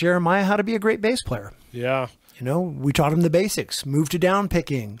taught Jeremiah how to be a great bass player. Yeah. We taught him the basics, move to down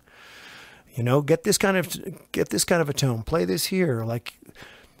picking, get this kind of a tone, play this here. Like,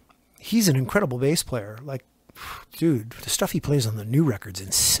 he's an incredible bass player. Like, dude, the stuff he plays on the new record's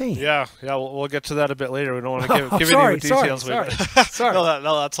insane. Yeah. We'll get to that a bit later. We don't want to give any details. Sorry.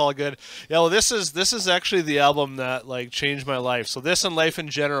 No, that's all good. Yeah, well, this is actually the album that like changed my life. So this and life in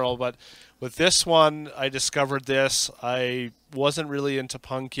general, but with this one, I discovered this. I wasn't really into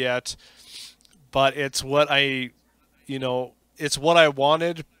punk yet, but it's what it's what I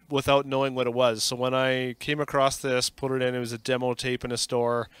wanted without knowing what it was. So when I came across this, put it in, it was a demo tape in a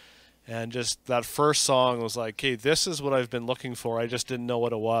store. And just that first song was like, hey, this is what I've been looking for. I just didn't know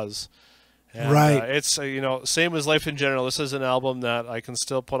what it was. And, Right. It's same as life in general. This is an album that I can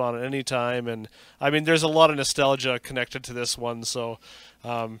still put on at any time, and I mean, there's a lot of nostalgia connected to this one. So,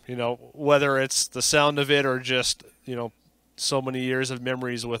 whether it's the sound of it or just so many years of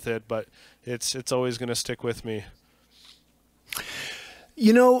memories with it, but it's always going to stick with me.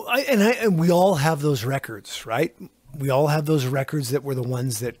 And we all have those records, right? We all have those records that were the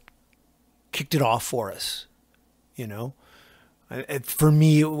ones that kicked it off for us. For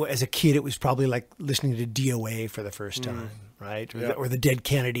me, as a kid, it was probably like listening to DOA for the first time, right? Yeah. Or the Dead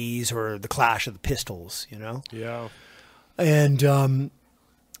Kennedys, or the Clash of the Pistols, Yeah.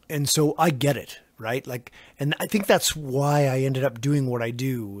 And so I get it, right? And I think that's why I ended up doing what I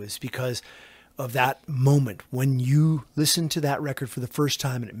do, is because of that moment when you listen to that record for the first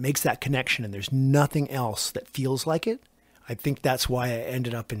time and it makes that connection and there's nothing else that feels like it. I think that's why I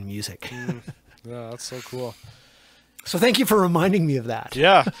ended up in music. Yeah, that's so cool. So thank you for reminding me of that.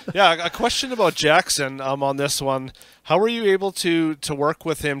 Yeah. A question about Jackson on this one. How were you able to work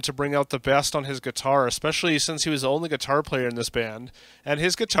with him to bring out the best on his guitar, especially since he was the only guitar player in this band? And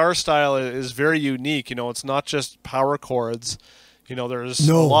his guitar style is very unique. It's not just power chords. There's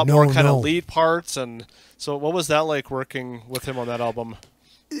a lot more kind of lead parts. And so what was that like working with him on that album?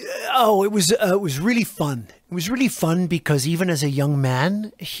 Oh, it was really fun. It was really fun because even as a young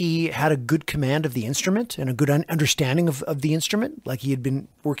man, he had a good command of the instrument and a good understanding of the instrument. Like, he had been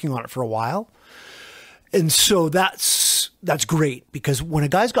working on it for a while. And so that's great, because when a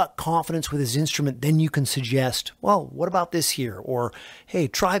guy's got confidence with his instrument, then you can suggest, well, what about this here? Or, hey,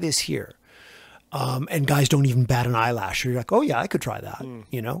 try this here. And guys don't even bat an eyelash. You're like, oh yeah, I could try that,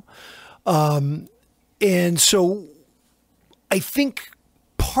 And so I think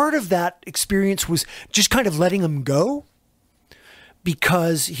part of that experience was just kind of letting him go,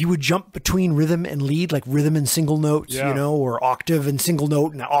 because he would jump between rhythm and lead, like rhythm and single notes, or octave and single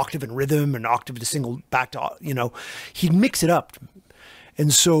note and octave and rhythm and octave to single back to, he'd mix it up.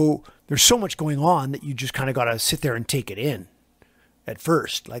 And so there's so much going on that you just kind of got to sit there and take it in at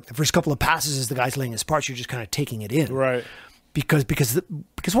first. Like the first couple of passes as the guy's laying his parts, you're just kind of taking it in. Right. Because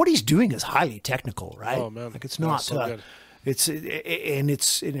what he's doing is highly technical, right? Oh man. Like, it's not, so good.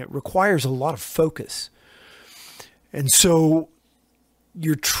 It requires a lot of focus. And so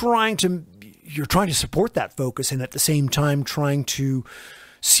you're trying to support that focus, and at the same time trying to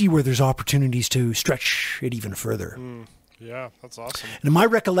see where there's opportunities to stretch it even further. Yeah, that's awesome. And my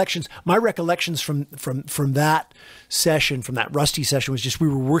recollections from that session, from that Rusty session, was just we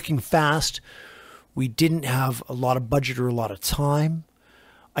were working fast. We didn't have a lot of budget or a lot of time.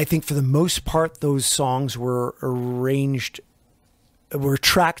 I think for the most part, those songs were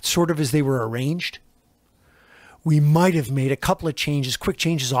tracked sort of as they were arranged. We might have made a couple of quick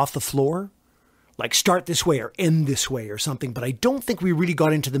changes off the floor, like start this way or end this way or something, but I don't think we really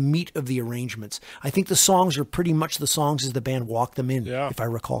got into the meat of the arrangements. I think the songs are pretty much the songs as the band walked them in, if I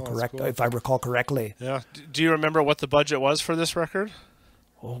recall correctly. Yeah. Do you remember what the budget was for this record?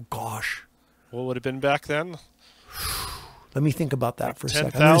 Oh gosh. What would it have been back then? Let me think about that for a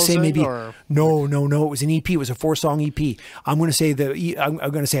second. 10,000 I'm going to say maybe or? No. It was an EP. It was a 4-song EP. I'm going to say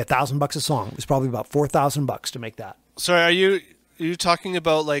 $1,000 a song. It was probably about $4,000 to make that. Sorry, are you talking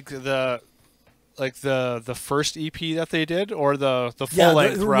about like the first EP that they did, or the full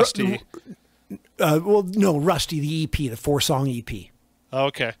length Rusty? No, Rusty, the EP, the 4-song EP.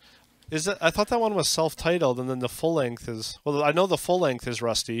 Okay. I thought that one was self-titled, and then the full length is. Well, I know the full length is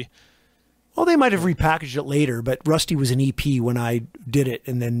Rusty. Well, they might have repackaged it later, but Rusty was an EP when I did it,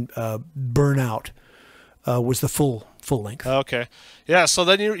 and then Burnout was the full length. Okay. Yeah, so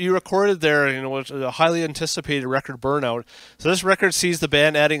then you recorded there, a highly anticipated record, Burnout. So this record sees the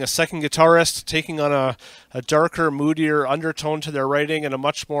band adding a second guitarist, taking on a darker, moodier undertone to their writing and a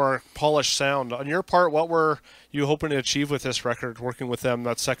much more polished sound. On your part, what were you hoping to achieve with this record, working with them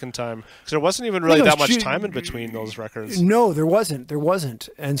that second time? Because there wasn't even really that much time in between those records. No, there wasn't.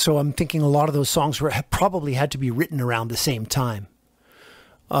 And so I'm thinking a lot of those songs probably had to be written around the same time.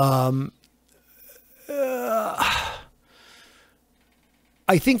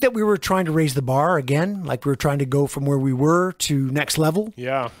 I think that we were trying to raise the bar again, like we were trying to go from where we were to next level.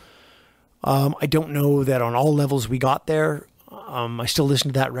 Yeah. I don't know that on all levels we got there. I still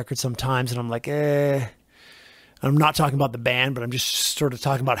listen to that record sometimes, and I'm like, I'm not talking about the band, but I'm just sort of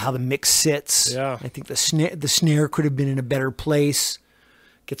talking about how the mix sits. Yeah. I think the snare could have been in a better place.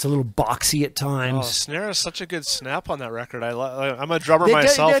 Gets a little boxy at times. Oh, snare is such a good snap on that record. I'm a drummer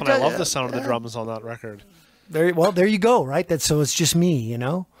myself, and I love the sound of the drums on that record. There you go, right? So it's just me,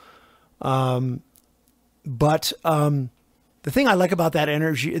 But the thing I like about that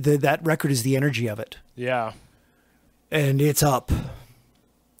energy, that record, is the energy of it. Yeah. And it's up.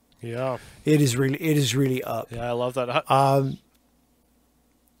 Yeah. It is really up. Yeah, I love that. How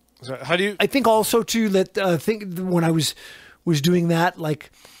do you? I think also too that when I was doing that,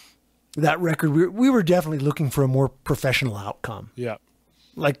 like that record, we were definitely looking for a more professional outcome. Yeah.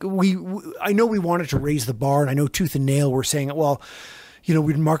 Like I know we wanted to raise the bar, and I know Tooth and Nail were saying, well, you know,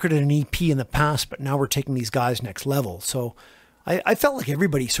 we'd marketed an EP in the past, but now we're taking these guys next level. So I felt like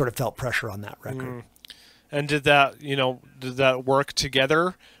everybody sort of felt pressure on that record. And did that work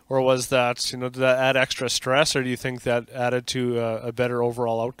together, or was that, did that add extra stress, or do you think that added to a better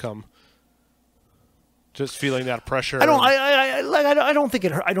overall outcome? Just feeling that pressure. I don't think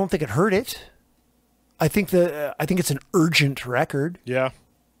it hurt it. I think it's an urgent record. Yeah.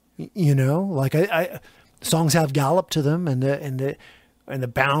 You know, like songs have gallop to them, and the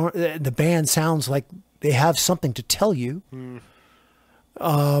band sounds like they have something to tell you.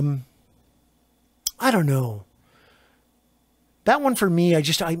 I don't know. That one for me,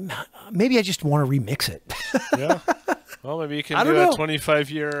 maybe I just want to remix it. Yeah. Well, maybe you can do a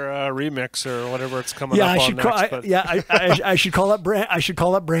 25-year remix or whatever it's coming up on next. I should call up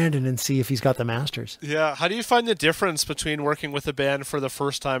Brandon and see if he's got the masters. Yeah. How do you find the difference between working with a band for the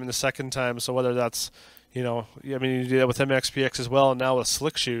first time and the second time? So whether that's, you do that with MXPX as well, and now with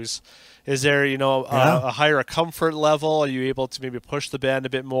Slick Shoes. Is there, a higher comfort level? Are you able to maybe push the band a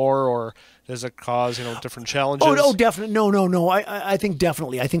bit more, or does it cause, different challenges? Oh, definitely. No. I think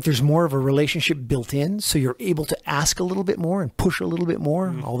definitely. I think there's more of a relationship built in, so you're able to ask a little bit more and push a little bit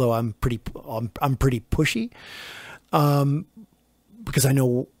more. Although I'm pretty pushy, because I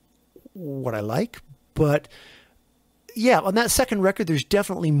know what I like. But yeah, on that second record, there's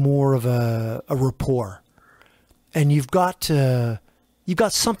definitely more of a rapport, and you've got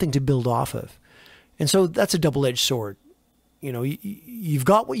something to build off of. And so that's a double-edged sword. You've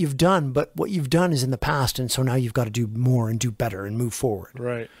got what you've done, but what you've done is in the past. And so now you've got to do more and do better and move forward.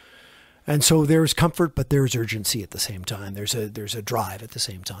 Right. And so there's comfort, but there's urgency at the same time. There's a drive at the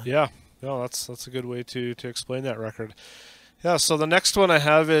same time. Yeah. No, that's a good way to explain that record. Yeah. So the next one I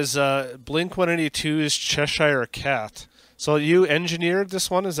have is Blink-182's Cheshire Cat. So you engineered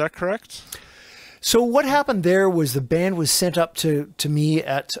this one, is that correct? So what happened there was the band was sent up to me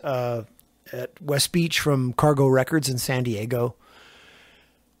at West Beach from Cargo Records in San Diego.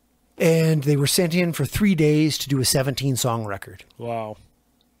 And they were sent in for 3 days to do a 17-song record. Wow.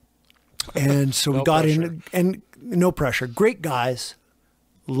 And so we got in, and no pressure. Great guys.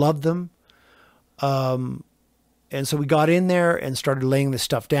 Loved them. And so we got in there and started laying this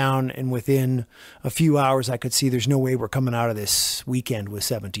stuff down. And within a few hours, I could see there's no way we're coming out of this weekend with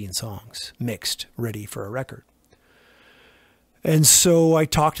 17 songs mixed, ready for a record. And so I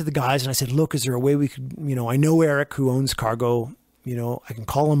talked to the guys and I said, look, is there a way we could, I know Eric who owns Cargo, I can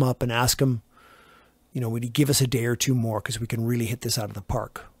call him up and ask him, would he give us a day or two more? Because we can really hit this out of the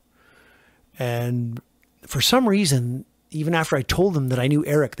park. And for some reason, even after I told them that I knew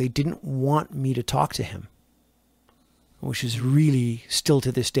Eric, they didn't want me to talk to him, which is really still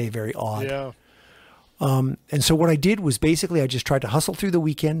to this day very odd. Yeah. And so what I did was basically I just tried to hustle through the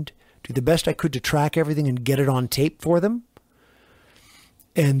weekend, do the best I could to track everything and get it on tape for them.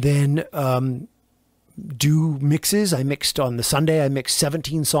 And then do mixes. I mixed on the Sunday. I mixed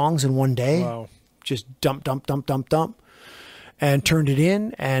 17 songs in one day. Wow. Just dump, and turned it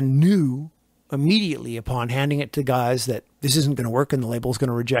in, and knew immediately upon handing it to guys that this isn't going to work and the label's going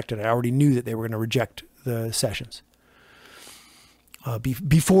to reject it. I already knew that they were going to reject the sessions.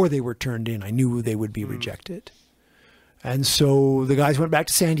 Before they were turned in, I knew they would be rejected. And so the guys went back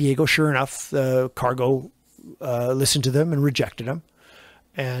to San Diego. Sure enough, Cargo listened to them and rejected them.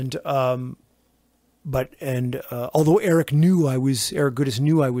 And although Eric Goodis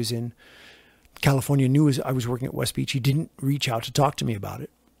knew I was in California, knew I was working at West Beach, he didn't reach out to talk to me about it.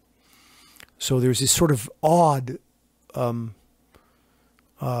 So there's this sort of odd kind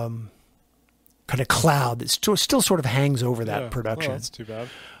of cloud that still sort of hangs over that production. Oh, that's too bad.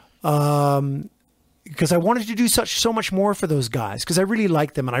 Because I wanted to do so much more for those guys, because I really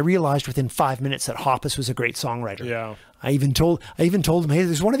liked them, and I realized within 5 minutes that Hoppus was a great songwriter. Yeah. I even told him, hey,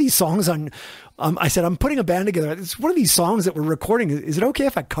 there's one of these songs on. I said, I'm putting a band together. It's one of these songs that we're recording. Is it okay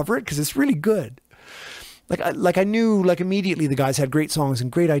if I cover it? Because it's really good. I knew immediately the guys had great songs and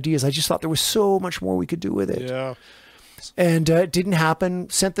great ideas. I just thought there was so much more we could do with it. Yeah. And it didn't happen.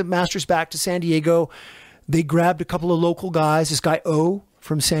 Sent the masters back to San Diego. They grabbed a couple of local guys. This guy O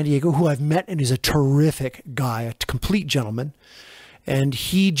from San Diego, who I've met and is a terrific guy, a complete gentleman. And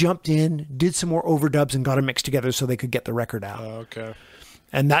he jumped in, did some more overdubs, and got them mixed together so they could get the record out. Okay.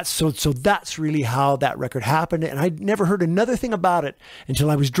 And that's really how that record happened. And I never heard another thing about it until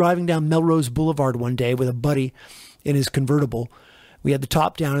I was driving down Melrose Boulevard one day with a buddy in his convertible We had the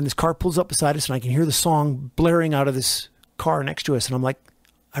top down, and this car pulls up beside us, and I can hear the song blaring out of this car next to us. And I'm like,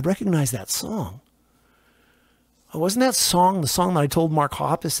 I recognize that song. Wasn't that song the song that I told Mark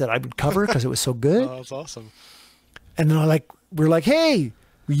Hoppus that I would cover because it was so good? Oh, that's awesome. And then we're like, hey,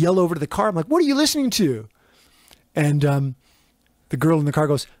 we yell over to the car. I'm like, what are you listening to? And the girl in the car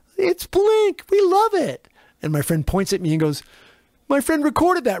goes, it's Blink. We love it. And my friend points at me and goes, my friend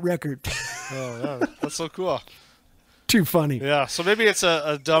recorded that record. Oh, yeah. That's so cool. Too funny. Yeah. So maybe it's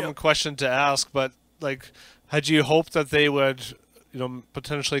a dumb question to ask, but like, had you hoped that they would,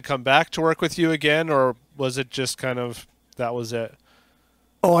 potentially come back to work with you again, or was it just kind of that was it?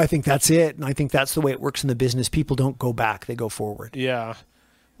 Oh, I think that's it. And I think that's the way it works in the business. People don't go back. They go forward. Yeah.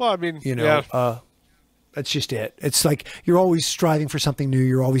 Well, I mean, that's just it. It's like you're always striving for something new.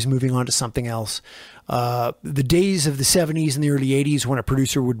 You're always moving on to something else. The days of the 70s and the early 80s when a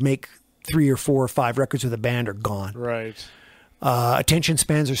producer would make 3 or 4 or 5 records with a band are gone. Right. Attention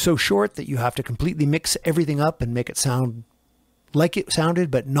spans are so short that you have to completely mix everything up and make it sound like it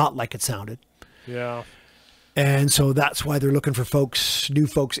sounded, but not like it sounded. Yeah. And so that's why they're looking for new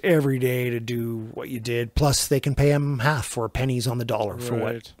folks every day to do what you did. Plus they can pay them half or pennies on the dollar for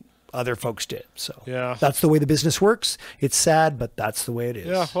what other folks did. So yeah, that's the way the business works. It's sad, but that's the way it is.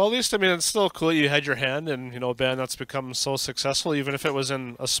 Yeah. Well, at least, I mean, it's still cool you had your hand in, a band that's become so successful, even if it was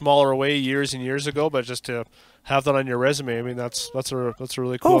in a smaller way years and years ago, but just to have that on your resume, I mean, that's a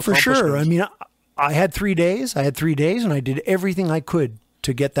really cool for sure. I mean, I had 3 days. And I did everything I could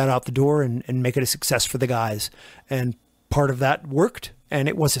to get that out the door and make it a success for the guys. And part of that worked, and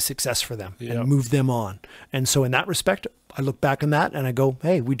it was a success for them and moved them on. And so in that respect, I look back on that and I go,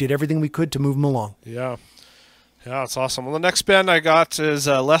 hey, we did everything we could to move them along. Yeah. Yeah, that's awesome. Well, the next band I got is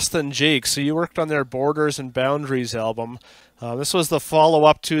Less Than Jake. So you worked on their Borders and Boundaries album. This was the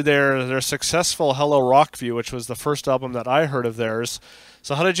follow-up to their successful Hello Rockview, which was the first album that I heard of theirs.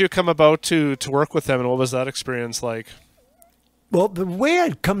 So how did you come about to work with them, and what was that experience like? Well, the way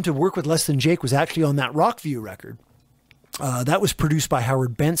I'd come to work with Less Than Jake was actually on that Rockview record. That was produced by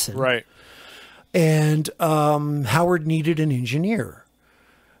Howard Benson. Right. And Howard needed an engineer.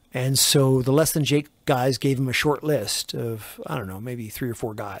 And so the Less Than Jake guys gave him a short list of, I don't know, maybe 3 or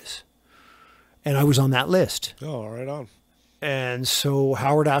 4 guys. And I was on that list. Oh, right on. And so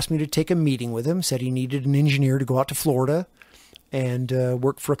Howard asked me to take a meeting with him, said he needed an engineer to go out to Florida and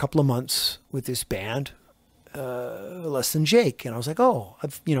work for a couple of months with this band, Less Than Jake. And I was like, oh,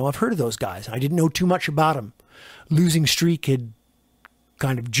 I've heard of those guys. I didn't know too much about them. Losing Streak had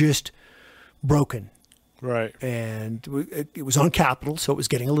kind of just broken. Right. And it was on Capitol, so it was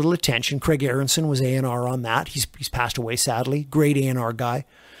getting a little attention. Craig Aronson was A&R on that. He's passed away, sadly. Great A&R guy.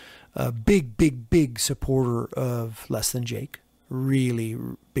 A big supporter of Less Than Jake. Really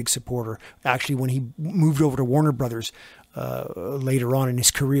big supporter. Actually, when he moved over to Warner Brothers later on in his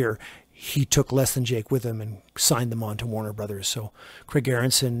career, he took Less Than Jake with him and signed them on to Warner Brothers. So Craig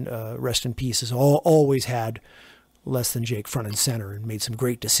Aronson, rest in peace, has always had Less Than Jake front and center and made some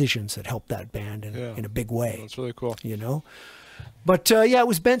great decisions that helped that band in a big way. That's really cool. But it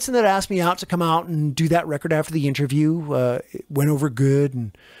was Benson that asked me out to come out and do that record after the interview. It went over good,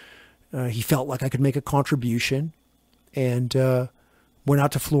 and he felt like I could make a contribution, and went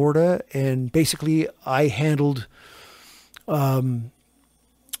out to Florida, and basically I handled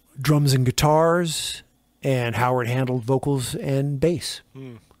drums and guitars, and Howard handled vocals and bass.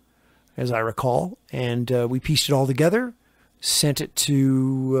 As I recall, and we pieced it all together, sent it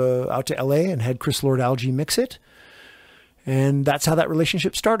to out to LA, and had Chris Lord-Alge mix it, and that's how that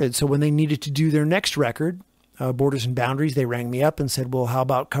relationship started. So when they needed to do their next record, Borders and Boundaries, they rang me up and said, well, how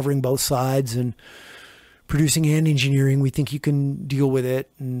about covering both sides and producing and engineering? We think you can deal with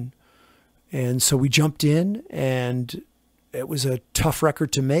it. And so we jumped in, and it was a tough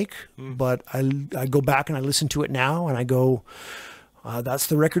record to make, but I go back and I listen to it now, and I go, that's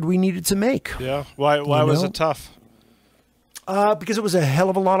the record we needed to make. Yeah. Why was it tough? Because it was a hell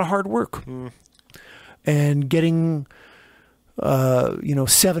of a lot of hard work. And getting,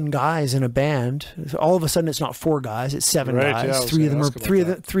 7 guys in a band, all of a sudden it's not 4 guys, it's 7 guys. Yeah, three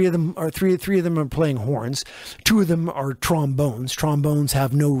of them are playing horns. 2 of them are trombones. Trombones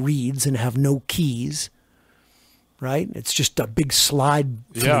have no reeds and have no keys. Right? It's just a big slide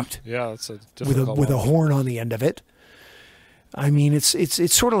flute. Yeah, it's a difficult with a horn on the end of it. I mean,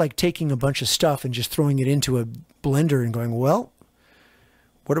 it's sort of like taking a bunch of stuff and just throwing it into a blender and going, well,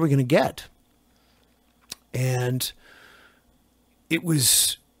 what are we going to get? And it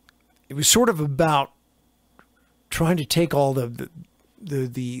was sort of about trying to take all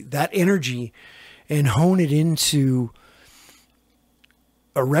that energy and hone it into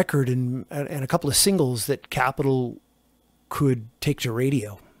a record and a couple of singles that Capitol could take to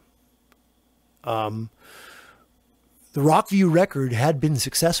radio. The Rockview record had been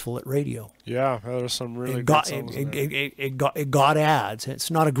successful at radio. Yeah, there's some really It good songs it got ads.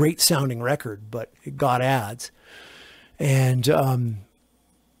 It's not a great sounding record, but it got ads. And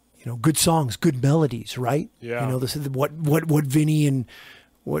good songs, good melodies, right? Yeah. This is what Vinny and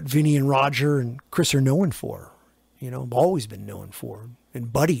Roger and Chris are known for. Have always been known for.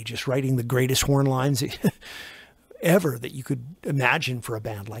 And Buddy just writing the greatest horn lines ever that you could imagine for a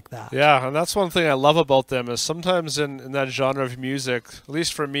band like that. Yeah, and that's one thing I love about them is sometimes in that genre of music, at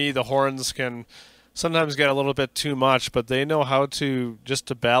least for me, the horns can sometimes get a little bit too much, but they know how to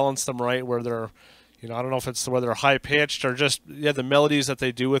balance them right where they're, I don't know if it's where they're high pitched or just the melodies that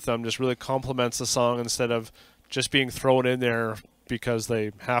they do with them just really complements the song instead of just being thrown in there because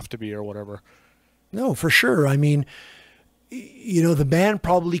they have to be or whatever. No, for sure. I mean, the band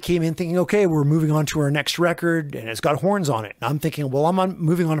probably came in thinking, okay, we're moving on to our next record and it's got horns on it. And I'm thinking, well,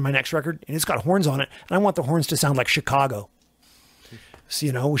 moving on to my next record and it's got horns on it. And I want the horns to sound like Chicago,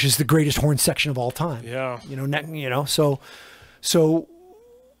 which is the greatest horn section of all time. Yeah. So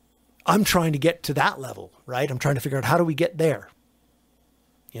I'm trying to get to that level, right? I'm trying to figure out how do we get there,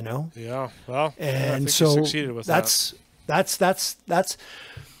 Yeah. Well, and I think so you succeeded with that's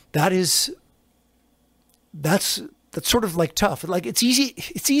sort of like tough. Like it's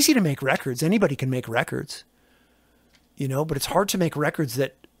easy to make records. Anybody can make records, but it's hard to make records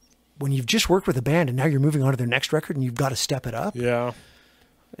that when you've just worked with a band and now you're moving on to their next record and you've got to step it up. Yeah.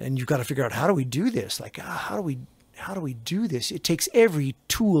 And you've got to figure out, how do we do this? Like, how do we do this? It takes every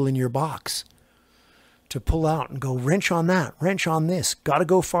tool in your box to pull out and go wrench on that, wrench on this, got to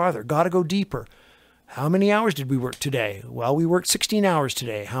go farther, got to go deeper. How many hours did we work today? Well, we worked 16 hours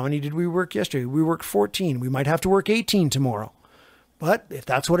today. How many did we work yesterday? We worked 14. We might have to work 18 tomorrow. But if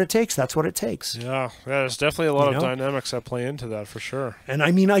that's what it takes, that's what it takes. Yeah, there's definitely a lot of dynamics that play into that for sure. And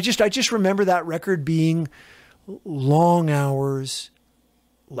I mean, I just remember that record being long hours,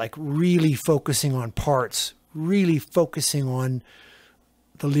 like really focusing on parts, really focusing on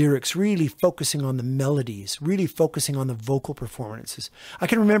the lyrics, really focusing on the melodies, really focusing on the vocal performances. I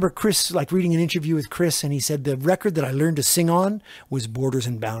can remember Chris, like reading an interview with Chris, and he said the record that I learned to sing on was Borders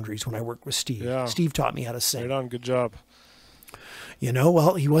and Boundaries when I worked with Steve. Yeah. Steve taught me how to sing. Right on, good job.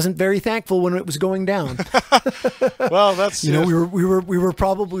 Well, he wasn't very thankful when it was going down. Well, that's we were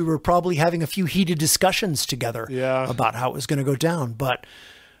probably having a few heated discussions together about how it was going to go down, but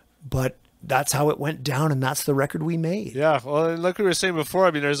that's how it went down, and that's the record we made. Yeah, well, like we were saying before,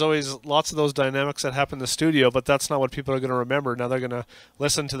 I mean, there's always lots of those dynamics that happen in the studio, but that's not what people are going to remember. Now they're going to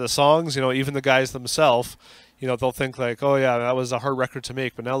listen to the songs, even the guys themselves, they'll think like, oh yeah, that was a hard record to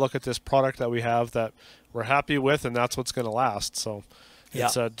make, but now look at this product that we have that we're happy with, and that's what's going to last. So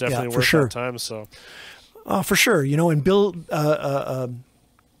it's definitely worth that time. So for sure, and Bill,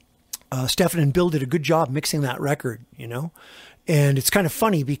 Stefan and Bill did a good job mixing that record, And it's kind of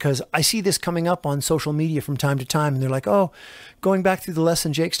funny because I see this coming up on social media from time to time, and they're like, oh, going back through the Les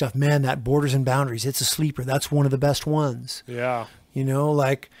and Jake stuff, man, that Borders and Boundaries, it's a sleeper. That's one of the best ones. Yeah.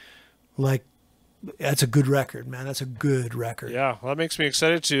 Like that's a good record, man. That's a good record. Yeah, well, that makes me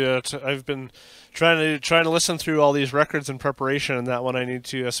excited to I've been trying to listen through all these records in preparation, and that one I need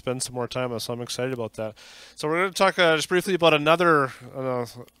to spend some more time on, so I'm excited about that. So we're going to talk just briefly about another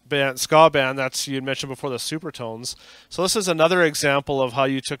ska band that you had mentioned before, the Supertones. So this is another example of how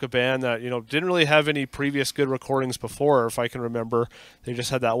you took a band that didn't really have any previous good recordings before, if I can remember. They just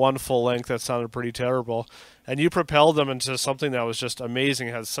had that one full length that sounded pretty terrible, and you propelled them into something that was just amazing.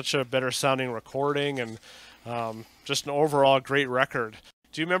 It had such a better sounding recording and just an overall great record.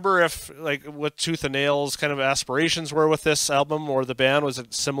 Do you remember if, like, what Tooth and Nail's kind of aspirations were with this album or the band? Was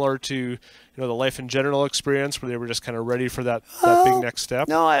it similar to, the Life in General experience, where they were just kind of ready for that big next step?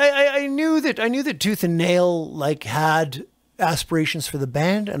 No, I knew that Tooth and Nail had aspirations for the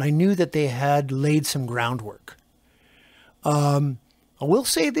band, and I knew that they had laid some groundwork. I will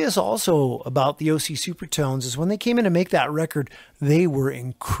say this also about the OC Supertones is when they came in to make that record, they were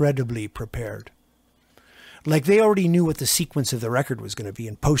incredibly prepared. Like, they already knew what the sequence of the record was going to be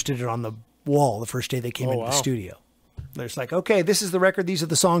and posted it on the wall the first day they came into the studio. They're just like, okay, this is the record, these are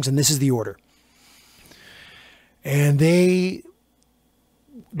the songs, and this is the order. And they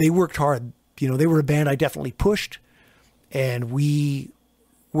worked hard. They were a band I definitely pushed, and we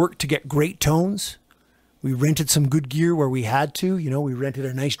worked to get great tones. We rented some good gear where we had to. We rented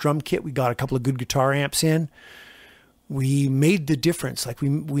a nice drum kit. We got a couple of good guitar amps in. We made the difference. Like,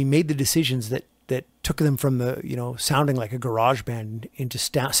 we made the decisions that took them from the, sounding like a garage band into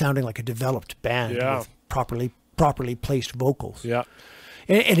sounding like a developed band with properly placed vocals. Yeah.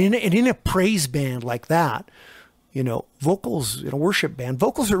 And in a praise band like that, vocals in a worship band,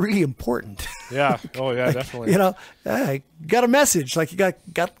 vocals are really important. Yeah. Oh, yeah, definitely. Got a message. Like, you got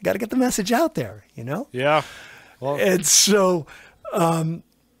to get the message out there, Yeah. Well, And so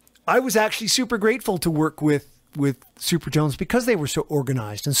I was actually super grateful to work with Supertones because they were so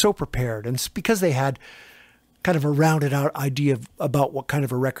organized and so prepared, and because they had kind of a rounded out idea about what kind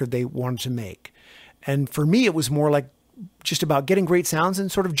of a record they wanted to make. And for me, it was more like just about getting great sounds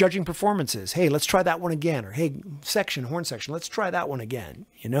and sort of judging performances. Hey, let's try that one again. Or, hey, horn section, let's try that one again,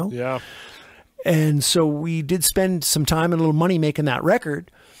 Yeah. And so we did spend some time and a little money making that record,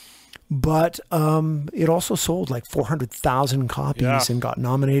 but it also sold like 400,000 copies and got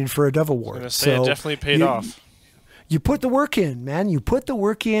nominated for a Dove Award. I was going to say, it definitely paid off. You put the work in, man. You put the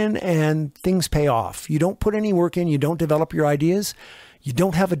work in and things pay off. You don't put any work in, you don't develop your ideas, you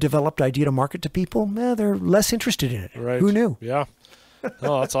don't have a developed idea to market to people, they're less interested in it. Right. Who knew? Yeah.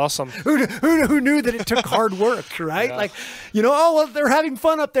 Oh, that's awesome. Who knew that it took hard work, right? Yeah. Like, they're having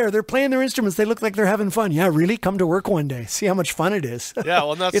fun up there. They're playing their instruments. They look like they're having fun. Yeah, really? Come to work one day. See how much fun it is. Yeah,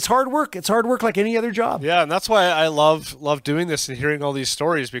 well, it's hard work. It's hard work like any other job. Yeah, and that's why I love doing this and hearing all these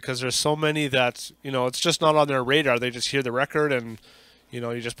stories, because there's so many that, it's just not on their radar. They just hear the record and,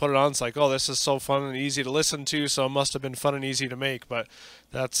 you just put it on. It's like, oh, this is so fun and easy to listen to, so it must have been fun and easy to make. But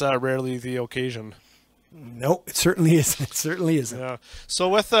that's rarely the occasion. No, it certainly isn't. It certainly isn't. Yeah. So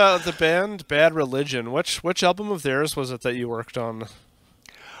with the band Bad Religion, which album of theirs was it that you worked on?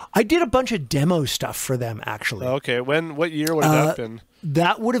 I did a bunch of demo stuff for them, actually. Okay. What year would that have been?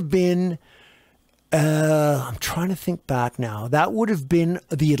 That would have been, I'm trying to think back now. That would have been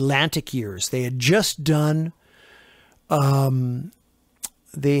the Atlantic years. They had just done, what's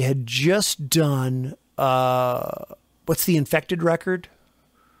the Infected record?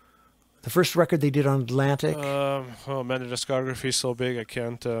 The first record they did on Atlantic. Oh man, the discography is so big I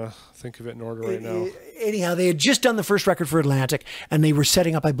can't think of it in order right now. Anyhow, they had just done the first record for Atlantic, and they were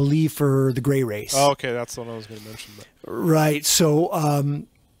setting up, I believe, for the Grey Race. Oh, okay, that's the one I was going to mention. But. Right. So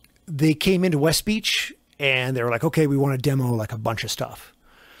they came into West Beach, and they were like, okay, we want to demo like a bunch of stuff.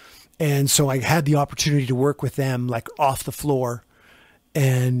 And so I had the opportunity to work with them like off the floor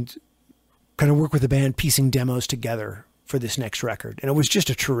and kind of work with the band piecing demos together for this next record. And it was just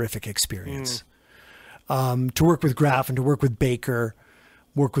a terrific experience. To work with Graff and to work with Baker,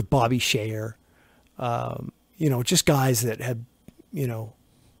 work with Bobby Shayer, just guys that had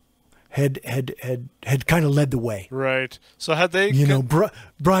kind of led the way. Right. So had they...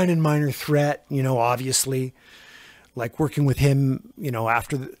 Brian and Minor Threat, obviously, like working with him,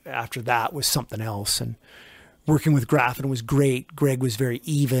 after that was something else. And working with Graff was great. Greg was very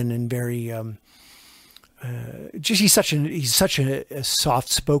even and very... he's such a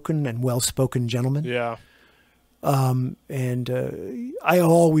soft-spoken and well-spoken gentleman. Yeah. I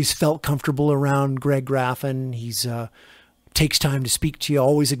always felt comfortable around Greg Graffin. He's takes time to speak to you,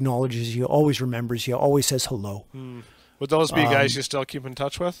 always acknowledges you, always remembers you, always says hello. Would those be guys you still keep in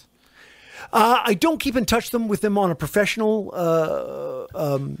touch with? I don't keep in touch with them on a professional,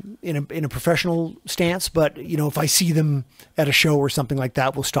 in a professional stance. But if I see them at a show or something like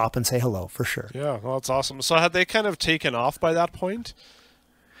that, we'll stop and say hello for sure. Yeah, well, that's awesome. So had they kind of taken off by that point?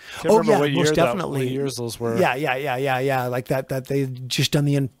 Oh yeah, most definitely. What years those were? Yeah. Like that they had just done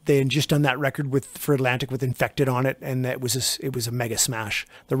that record for Atlantic with Infected on it, and it was a mega smash.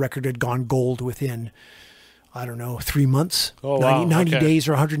 The record had gone gold within, I don't know, 3 months. Oh, wow. 90 okay. days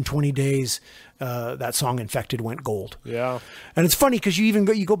or 120 days. That song Infected went gold. Yeah. And it's funny because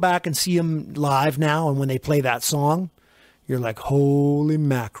you go back and see them live now, and when they play that song, you're like, holy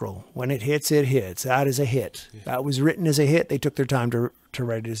mackerel. When it hits, it hits. That is a hit. Yeah. That was written as a hit. They took their time to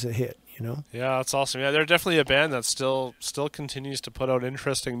write it as a hit, Yeah, that's awesome. Yeah, they're definitely a band that still continues to put out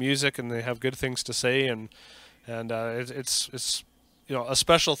interesting music, and they have good things to say, and it's a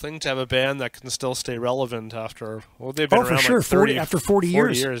special thing to have a band that can still stay relevant after, they've been around for sure. like 30, after 40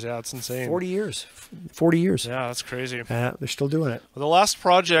 years. 40 years, yeah, it's insane. 40 years. 40 years. Yeah, that's crazy. They're still doing it. Well, the last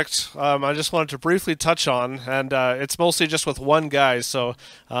project I just wanted to briefly touch on, and it's mostly just with one guy. So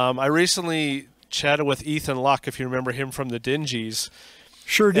I recently chatted with Ethan Luck, if you remember him from the Dingies.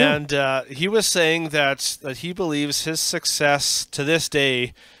 Sure do. And he was saying that he believes his success to this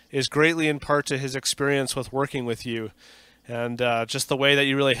day is greatly in part to his experience with working with you. And just the way that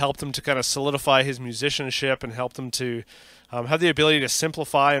you really helped him to kind of solidify his musicianship and helped him to have the ability to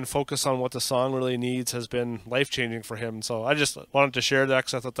simplify and focus on what the song really needs has been life-changing for him. So I just wanted to share that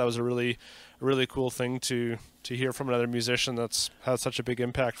because I thought that was a really cool thing to hear from another musician that's had such a big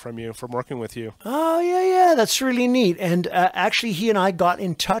impact from working with you. Oh, yeah, that's really neat. And actually, he and I got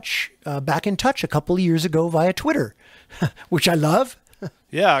back in touch a couple of years ago via Twitter, which I love.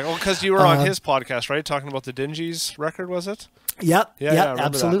 Yeah, well, because you were on his podcast, right? Talking about the Dingies record, was it? Yep. Yeah, Yeah, I remember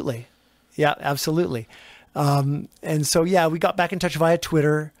absolutely. Yeah, absolutely. And so, yeah, we got back in touch via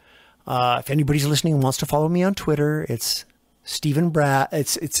Twitter. If anybody's listening and wants to follow me on Twitter, it's Stephen Bradley,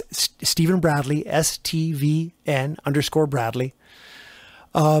 STVN_Bradley.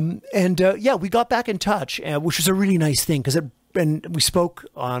 Yeah, we got back in touch, which was a really nice thing and we spoke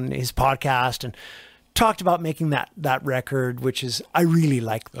on his podcast and talked about making that record, which is, I really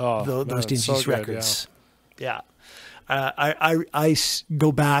like those Dingies records. Yeah. I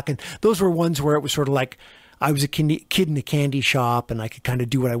go back, and those were ones where it was sort of like I was a kid in a candy shop, and I could kind of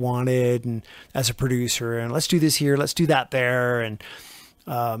do what I wanted, and as a producer, and let's do this here, let's do that there, and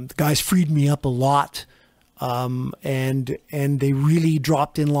the guys freed me up a lot, and they really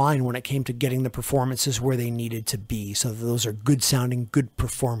dropped in line when it came to getting the performances where they needed to be. So those are good sounding, good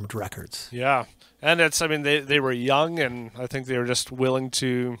performed records. Yeah, and they were young, and I think they were just willing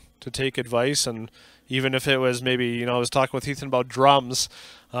to take advice. And even if it was maybe, I was talking with Ethan about drums,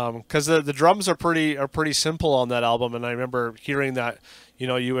 because the drums are pretty simple on that album. And I remember hearing that,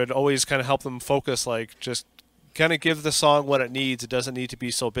 you would always kind of help them focus, like just kind of give the song what it needs. It doesn't need to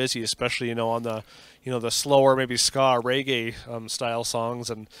be so busy, especially, on the, the slower, maybe ska, reggae style songs.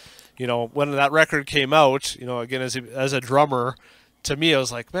 And, when that record came out, again, as a drummer, to me, I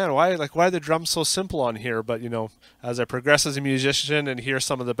was like, man, why are the drums so simple on here? But, as I progress as a musician and hear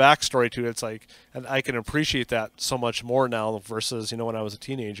some of the backstory to it, it's like, and I can appreciate that so much more now versus, when I was a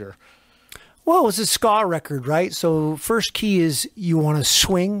teenager. Well, it's a ska record, right? So first key is you want to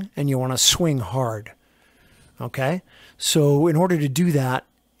swing, and you want to swing hard. Okay? So in order to do that,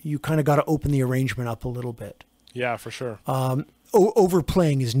 you kind of got to open the arrangement up a little bit. Yeah, for sure.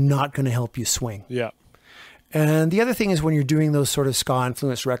 Overplaying is not going to help you swing. Yeah. And the other thing is when you're doing those sort of ska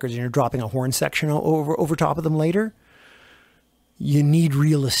influenced records and you're dropping a horn section over top of them later, you need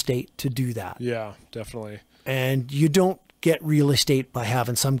real estate to do that. Yeah, definitely. And you don't get real estate by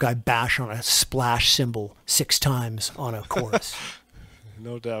having some guy bash on a splash cymbal 6 times on a chorus.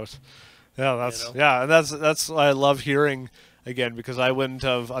 No doubt. Yeah, and that's what I love hearing again, because I wouldn't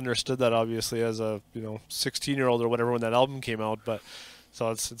have understood that obviously as a 16-year-old or whatever when that album came out, but. So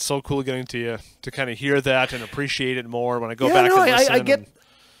it's so cool getting to kind of hear that and appreciate it more when I go back and listen.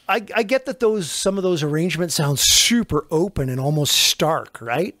 I get that some of those arrangements sound super open and almost stark,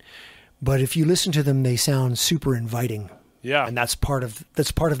 right? But if you listen to them, they sound super inviting. Yeah, and that's part of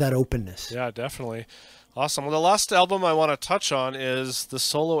that openness. Yeah, definitely. Awesome. Well, the last album I want to touch on is the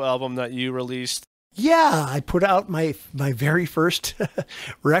solo album that you released. Yeah, I put out my very first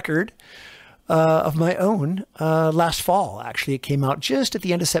record. Of my own last fall. Actually, it came out just at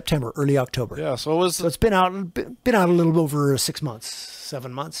the end of September, early October. Yeah, so it's been out a little over 6 months,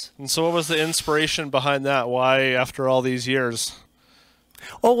 7 months. And so, what was the inspiration behind that? Why, after all these years?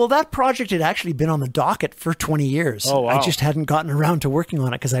 Oh well, that project had actually been on the docket for 20 years. Oh wow! I just hadn't gotten around to working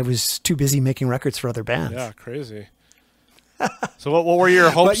on it because I was too busy making records for other bands. Yeah, crazy. So, what were your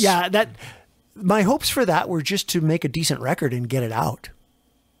hopes? But yeah, my hopes for that were just to make a decent record and get it out.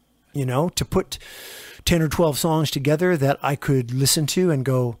 To put 10 or 12 songs together that I could listen to and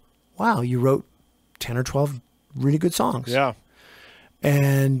go, wow, you wrote 10 or 12 really good songs. Yeah.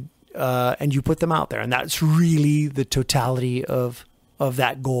 And you put them out there. And that's really the totality of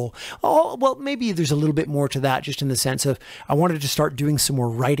that goal. Oh, well, maybe there's a little bit more to that, just in the sense of I wanted to start doing some more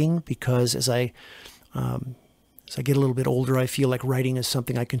writing, because as I get a little bit older, I feel like writing is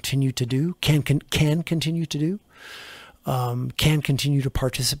something I continue to do, can continue to do. Can continue to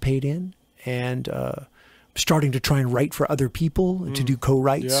participate in, and starting to try and write for other people, to do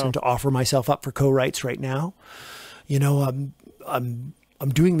co-writes, and to offer myself up for co-writes right now. I'm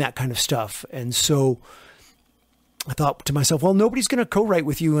doing that kind of stuff, and so I thought to myself, well, nobody's going to co-write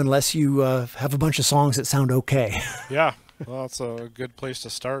with you unless you have a bunch of songs that sound okay. Yeah, well, that's a good place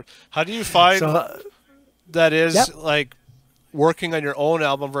to start. How do you find that is like working on your own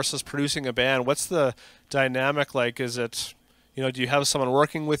album versus producing a band? What's the dynamic like? Is it, do you have someone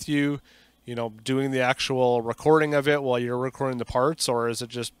working with you, doing the actual recording of it while you're recording the parts, or is it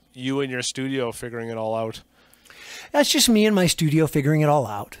just you in your studio figuring it all out? That's just me in my studio figuring it all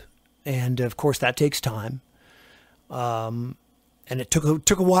out. And of course that takes time. And it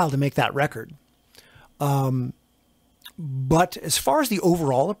took a while to make that record. But as far as the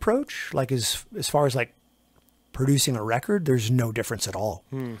overall approach, like as far as like producing a record, there's no difference at all.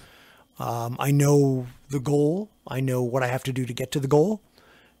 I know the goal. I know what I have to do to get to the goal.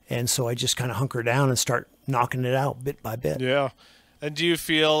 And so I just kind of hunker down and start knocking it out bit by bit. Yeah. And do you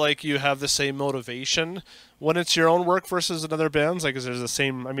feel like you have the same motivation when it's your own work versus another band's? Like, is there the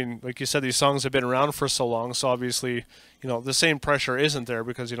same? I mean, like you said, these songs have been around for so long, so obviously, the same pressure isn't there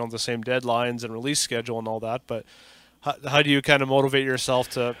because you don't have the same deadlines and release schedule and all that. But how do you kind of motivate yourself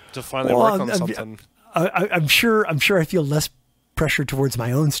to finally work on something? I'm sure I feel less pressure towards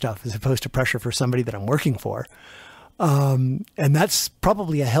my own stuff as opposed to pressure for somebody that I'm working for. And that's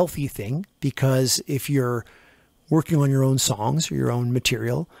probably a healthy thing, because if you're working on your own songs or your own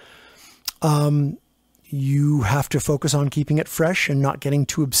material, you have to focus on keeping it fresh and not getting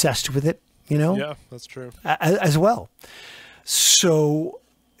too obsessed with it, Yeah, that's true. As well. So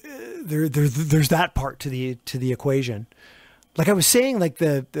there's that part to the equation. Like I was saying, like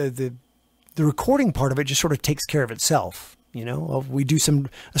the recording part of it just sort of takes care of itself. We do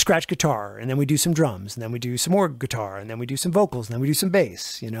a scratch guitar, and then we do some drums, and then we do some more guitar, and then we do some vocals, and then we do some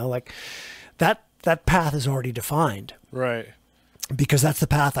bass, like that path is already defined. Right. Because that's the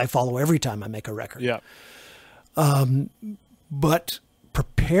path I follow every time I make a record. Yeah. But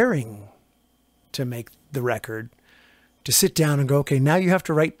preparing to make the record, to sit down and go, okay, now you have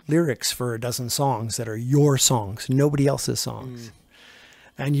to write lyrics for a dozen songs that are your songs, nobody else's songs.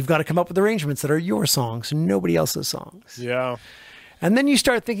 And you've got to come up with arrangements that are your songs, nobody else's songs. Yeah. And then you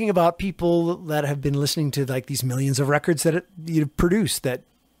start thinking about people that have been listening to like these millions of records that you produced that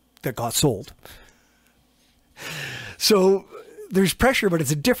got sold. So there's pressure, but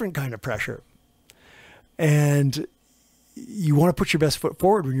it's a different kind of pressure. And you want to put your best foot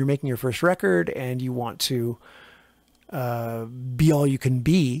forward when you're making your first record, and you want to be all you can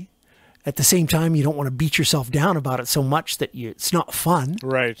be. At the same time, you don't want to beat yourself down about it so much that it's not fun.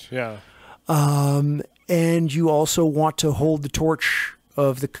 Right, yeah. And you also want to hold the torch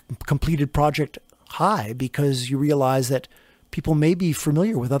of the completed project high, because you realize that people may be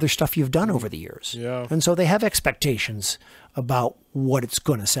familiar with other stuff you've done over the years. Yeah. And so they have expectations about what it's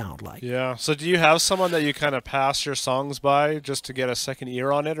going to sound like. Yeah. So do you have someone that you kind of pass your songs by just to get a second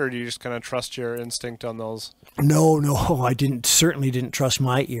ear on it, or do you just kind of trust your instinct on those? No, I certainly didn't trust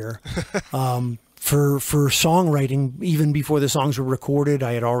my ear. For songwriting, even before the songs were recorded,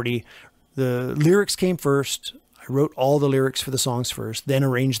 the lyrics came first. I wrote all the lyrics for the songs first, then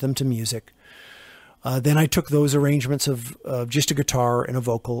arranged them to music. Then I took those arrangements of just a guitar and a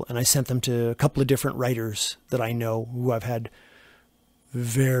vocal, and I sent them to a couple of different writers that I know, who I've had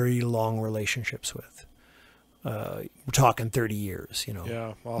very long relationships with. We're talking 30 years,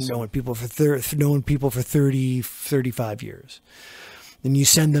 Yeah, awesome. Knowing people for 30, 35 years. Then you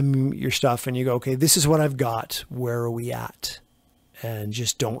send them your stuff and you go, okay, this is what I've got. Where are we at? And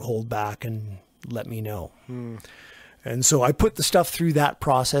just don't hold back and let me know. And so I put the stuff through that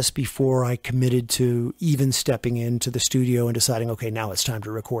process before I committed to even stepping into the studio and deciding, okay, now it's time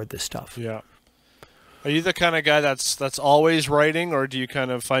to record this stuff. Yeah. Are you the kind of guy that's always writing, or do you kind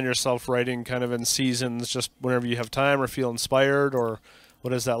of find yourself writing kind of in seasons, just whenever you have time or feel inspired, or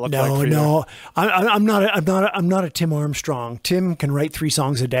what does that look like for you? No, I'm not a Tim Armstrong. Tim can write 3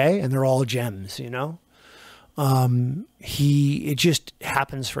 songs a day, and they're all gems. It just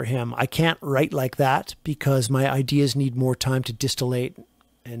happens for him. I can't write like that because my ideas need more time to distillate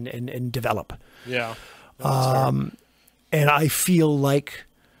and develop. Yeah. No, and I feel like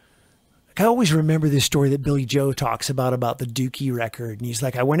I always remember this story that Billy Joe talks about the Dookie record. And he's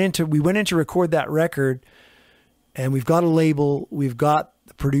like, we went in to record that record, and we've got a label, we've got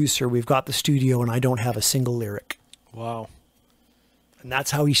the producer, we've got the studio, and I don't have a single lyric. Wow. And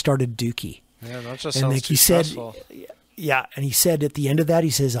that's how he started Dookie. Yeah, that just and sounds like too he said, stressful. Yeah, and he said at the end of that, he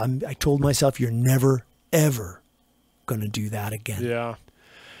says, I told myself, you're never, ever going to do that again. Yeah.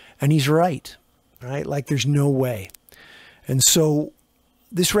 And he's right? Like there's no way. And so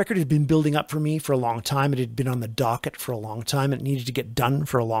this record had been building up for me for a long time. It had been on the docket for a long time. It needed to get done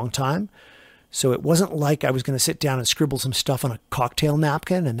for a long time. So it wasn't like I was going to sit down and scribble some stuff on a cocktail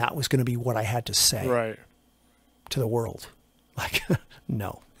napkin and that was going to be what I had to say to the world. Like,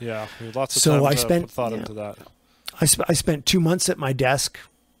 no. Yeah, lots of time to put thought into that. I spent 2 months at my desk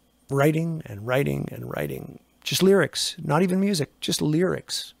writing and writing and writing. Just lyrics, not even music, just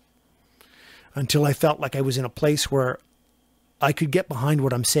lyrics. Until I felt like I was in a place where I could get behind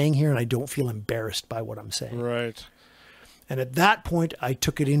what I'm saying here and I don't feel embarrassed by what I'm saying. Right. And at that point, I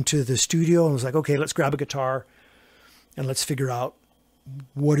took it into the studio and was like, okay, let's grab a guitar and let's figure out,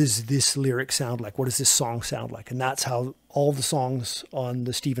 what does this lyric sound like? What does this song sound like? And that's how all the songs on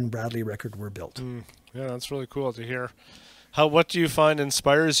the Stephen Bradley record were built. Yeah, that's really cool to hear. What do you find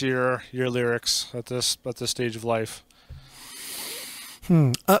inspires your lyrics at this stage of life?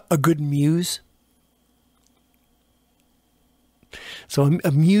 A good muse. So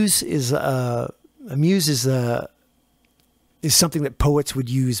a muse is is something that poets would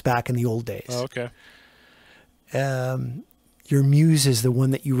use back in the old days. Oh, okay. Your muse is the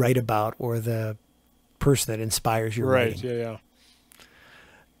one that you write about, or the person that inspires your Right. writing. Yeah.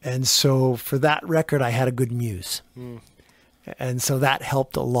 And so for that record, I had a good muse. And so that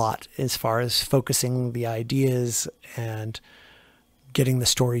helped a lot as far as focusing the ideas and getting the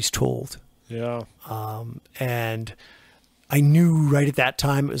stories told. Yeah. And I knew right at that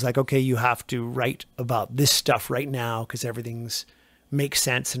time, it was like, okay, you have to write about this stuff right now, because everything's makes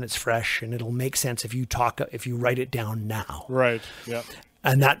sense and it's fresh, and it'll make sense if you write it down now. Right. Yeah.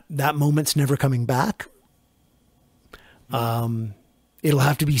 And that moment's never coming back. It'll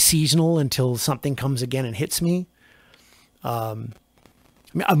have to be seasonal until something comes again and hits me. I mean,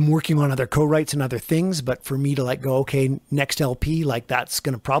 I'm working on other co-writes and other things, but for me to like go, okay, next LP, like that's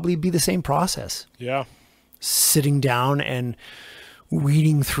going to probably be the same process. Yeah. Sitting down and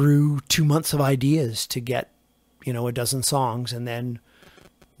weeding through 2 months of ideas to get, a dozen songs, and then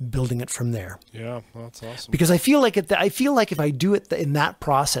building it from there. Yeah. Well, that's awesome. Because I feel like if I do it in that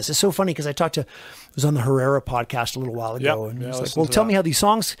process, it's so funny because I was on the Herrera podcast a little while ago, and he was like, well, tell me how these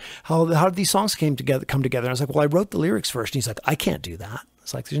songs, how did these songs come together? And I was like, well, I wrote the lyrics first. And he's like, I can't do that.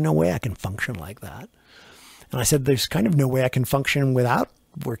 It's like, there's no way I can function like that. And I said, there's kind of no way I can function without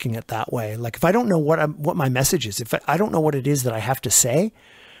working it that way. Like if I don't know what my message is, if I don't know what it is that I have to say,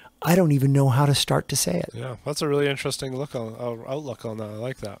 I don't even know how to start to say it. Yeah, that's a really interesting outlook on that. I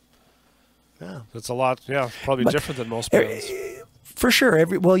like that. Yeah, it's a lot. Yeah, probably different than most bands. For sure. A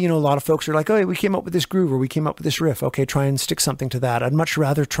lot of folks are like, oh, we came up with this groove, or we came up with this riff. Okay, try and stick something to that. I'd much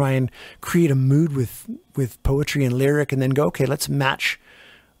rather try and create a mood with poetry and lyric, and then go, okay, let's match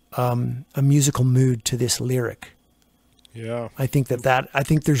a musical mood to this lyric. Yeah, I think I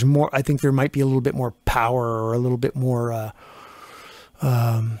think there's more. I think there might be a little bit more power, or a little bit more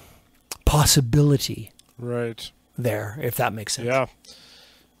possibility, right there, if that makes sense.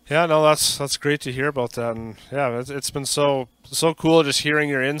 Yeah, no, that's great to hear about that. And yeah, it's been so cool just hearing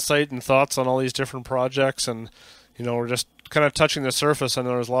your insight and thoughts on all these different projects. And we're just kind of touching the surface. I know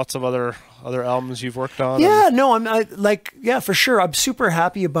there's lots of other albums you've worked on. For sure. I'm super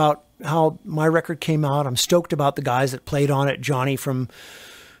happy about how my record came out. I'm stoked about the guys that played on it. Johnny from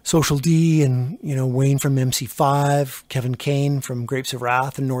Social D, and Wayne from MC5, Kevin Kane from Grapes of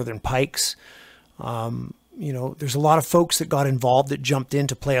Wrath and Northern Pikes. There's a lot of folks that got involved, that jumped in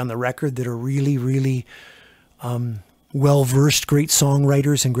to play on the record, that are really, really well-versed, great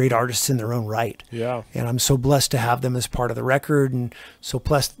songwriters and great artists in their own right. Yeah. And I'm so blessed to have them as part of the record, and so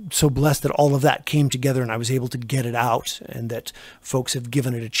blessed that all of that came together and I was able to get it out, and that folks have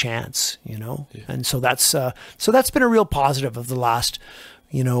given it a chance, Yeah. And so that's been a real positive of the last,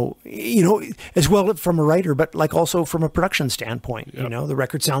 as well from a writer, but like also from a production standpoint. Yep. The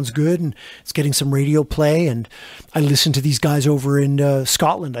record sounds good and it's getting some radio play. And I listened to these guys over in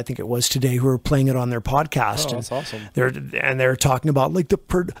Scotland, I think it was today, who are playing it on their podcast. Oh, that's awesome. They're talking about like the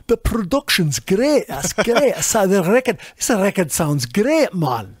production's great. That's great. The record sounds great,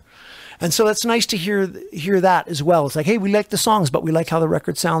 man. And so it's nice to hear that as well. It's like, hey, we like the songs, but we like how the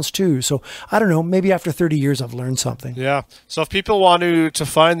record sounds too. So I don't know, maybe after 30 years, I've learned something. Yeah. So if people want to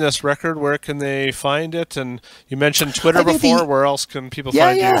find this record, where can they find it? And you mentioned Twitter before. Where else can people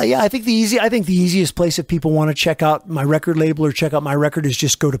find you? Yeah. I think the easiest place, if people want to check out my record label or check out my record, is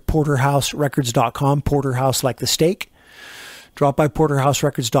just go to porterhouserecords.com. Porterhouse like the steak. Drop by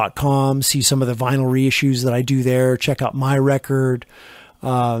porterhouserecords.com. See some of the vinyl reissues that I do there. Check out my record.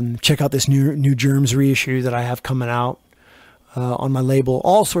 Check out this new Germs reissue that I have coming out on my label.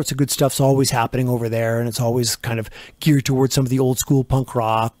 All sorts of good stuff's always happening over there, and it's always kind of geared towards some of the old school punk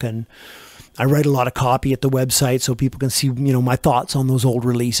rock. And I write a lot of copy at the website so people can see, my thoughts on those old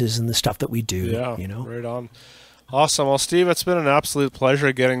releases and the stuff that we do. Yeah, right on. Awesome. Well, Steve, it's been an absolute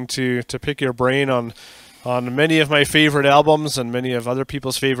pleasure getting to pick your brain on many of my favorite albums and many of other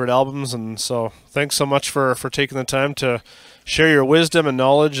people's favorite albums. And so thanks so much for taking the time to share your wisdom and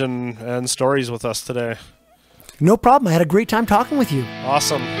knowledge and stories with us today. No problem. I had a great time talking with you.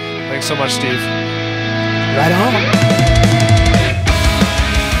 Awesome. Thanks so much, Steve. Right on.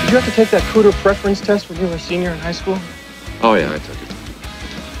 Did you have to take that Cooter preference test when you were a senior in high school? Oh, yeah, I took it.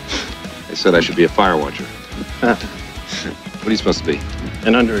 They said I should be a fire watcher. What are you supposed to be?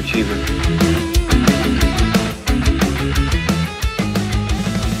 An underachiever.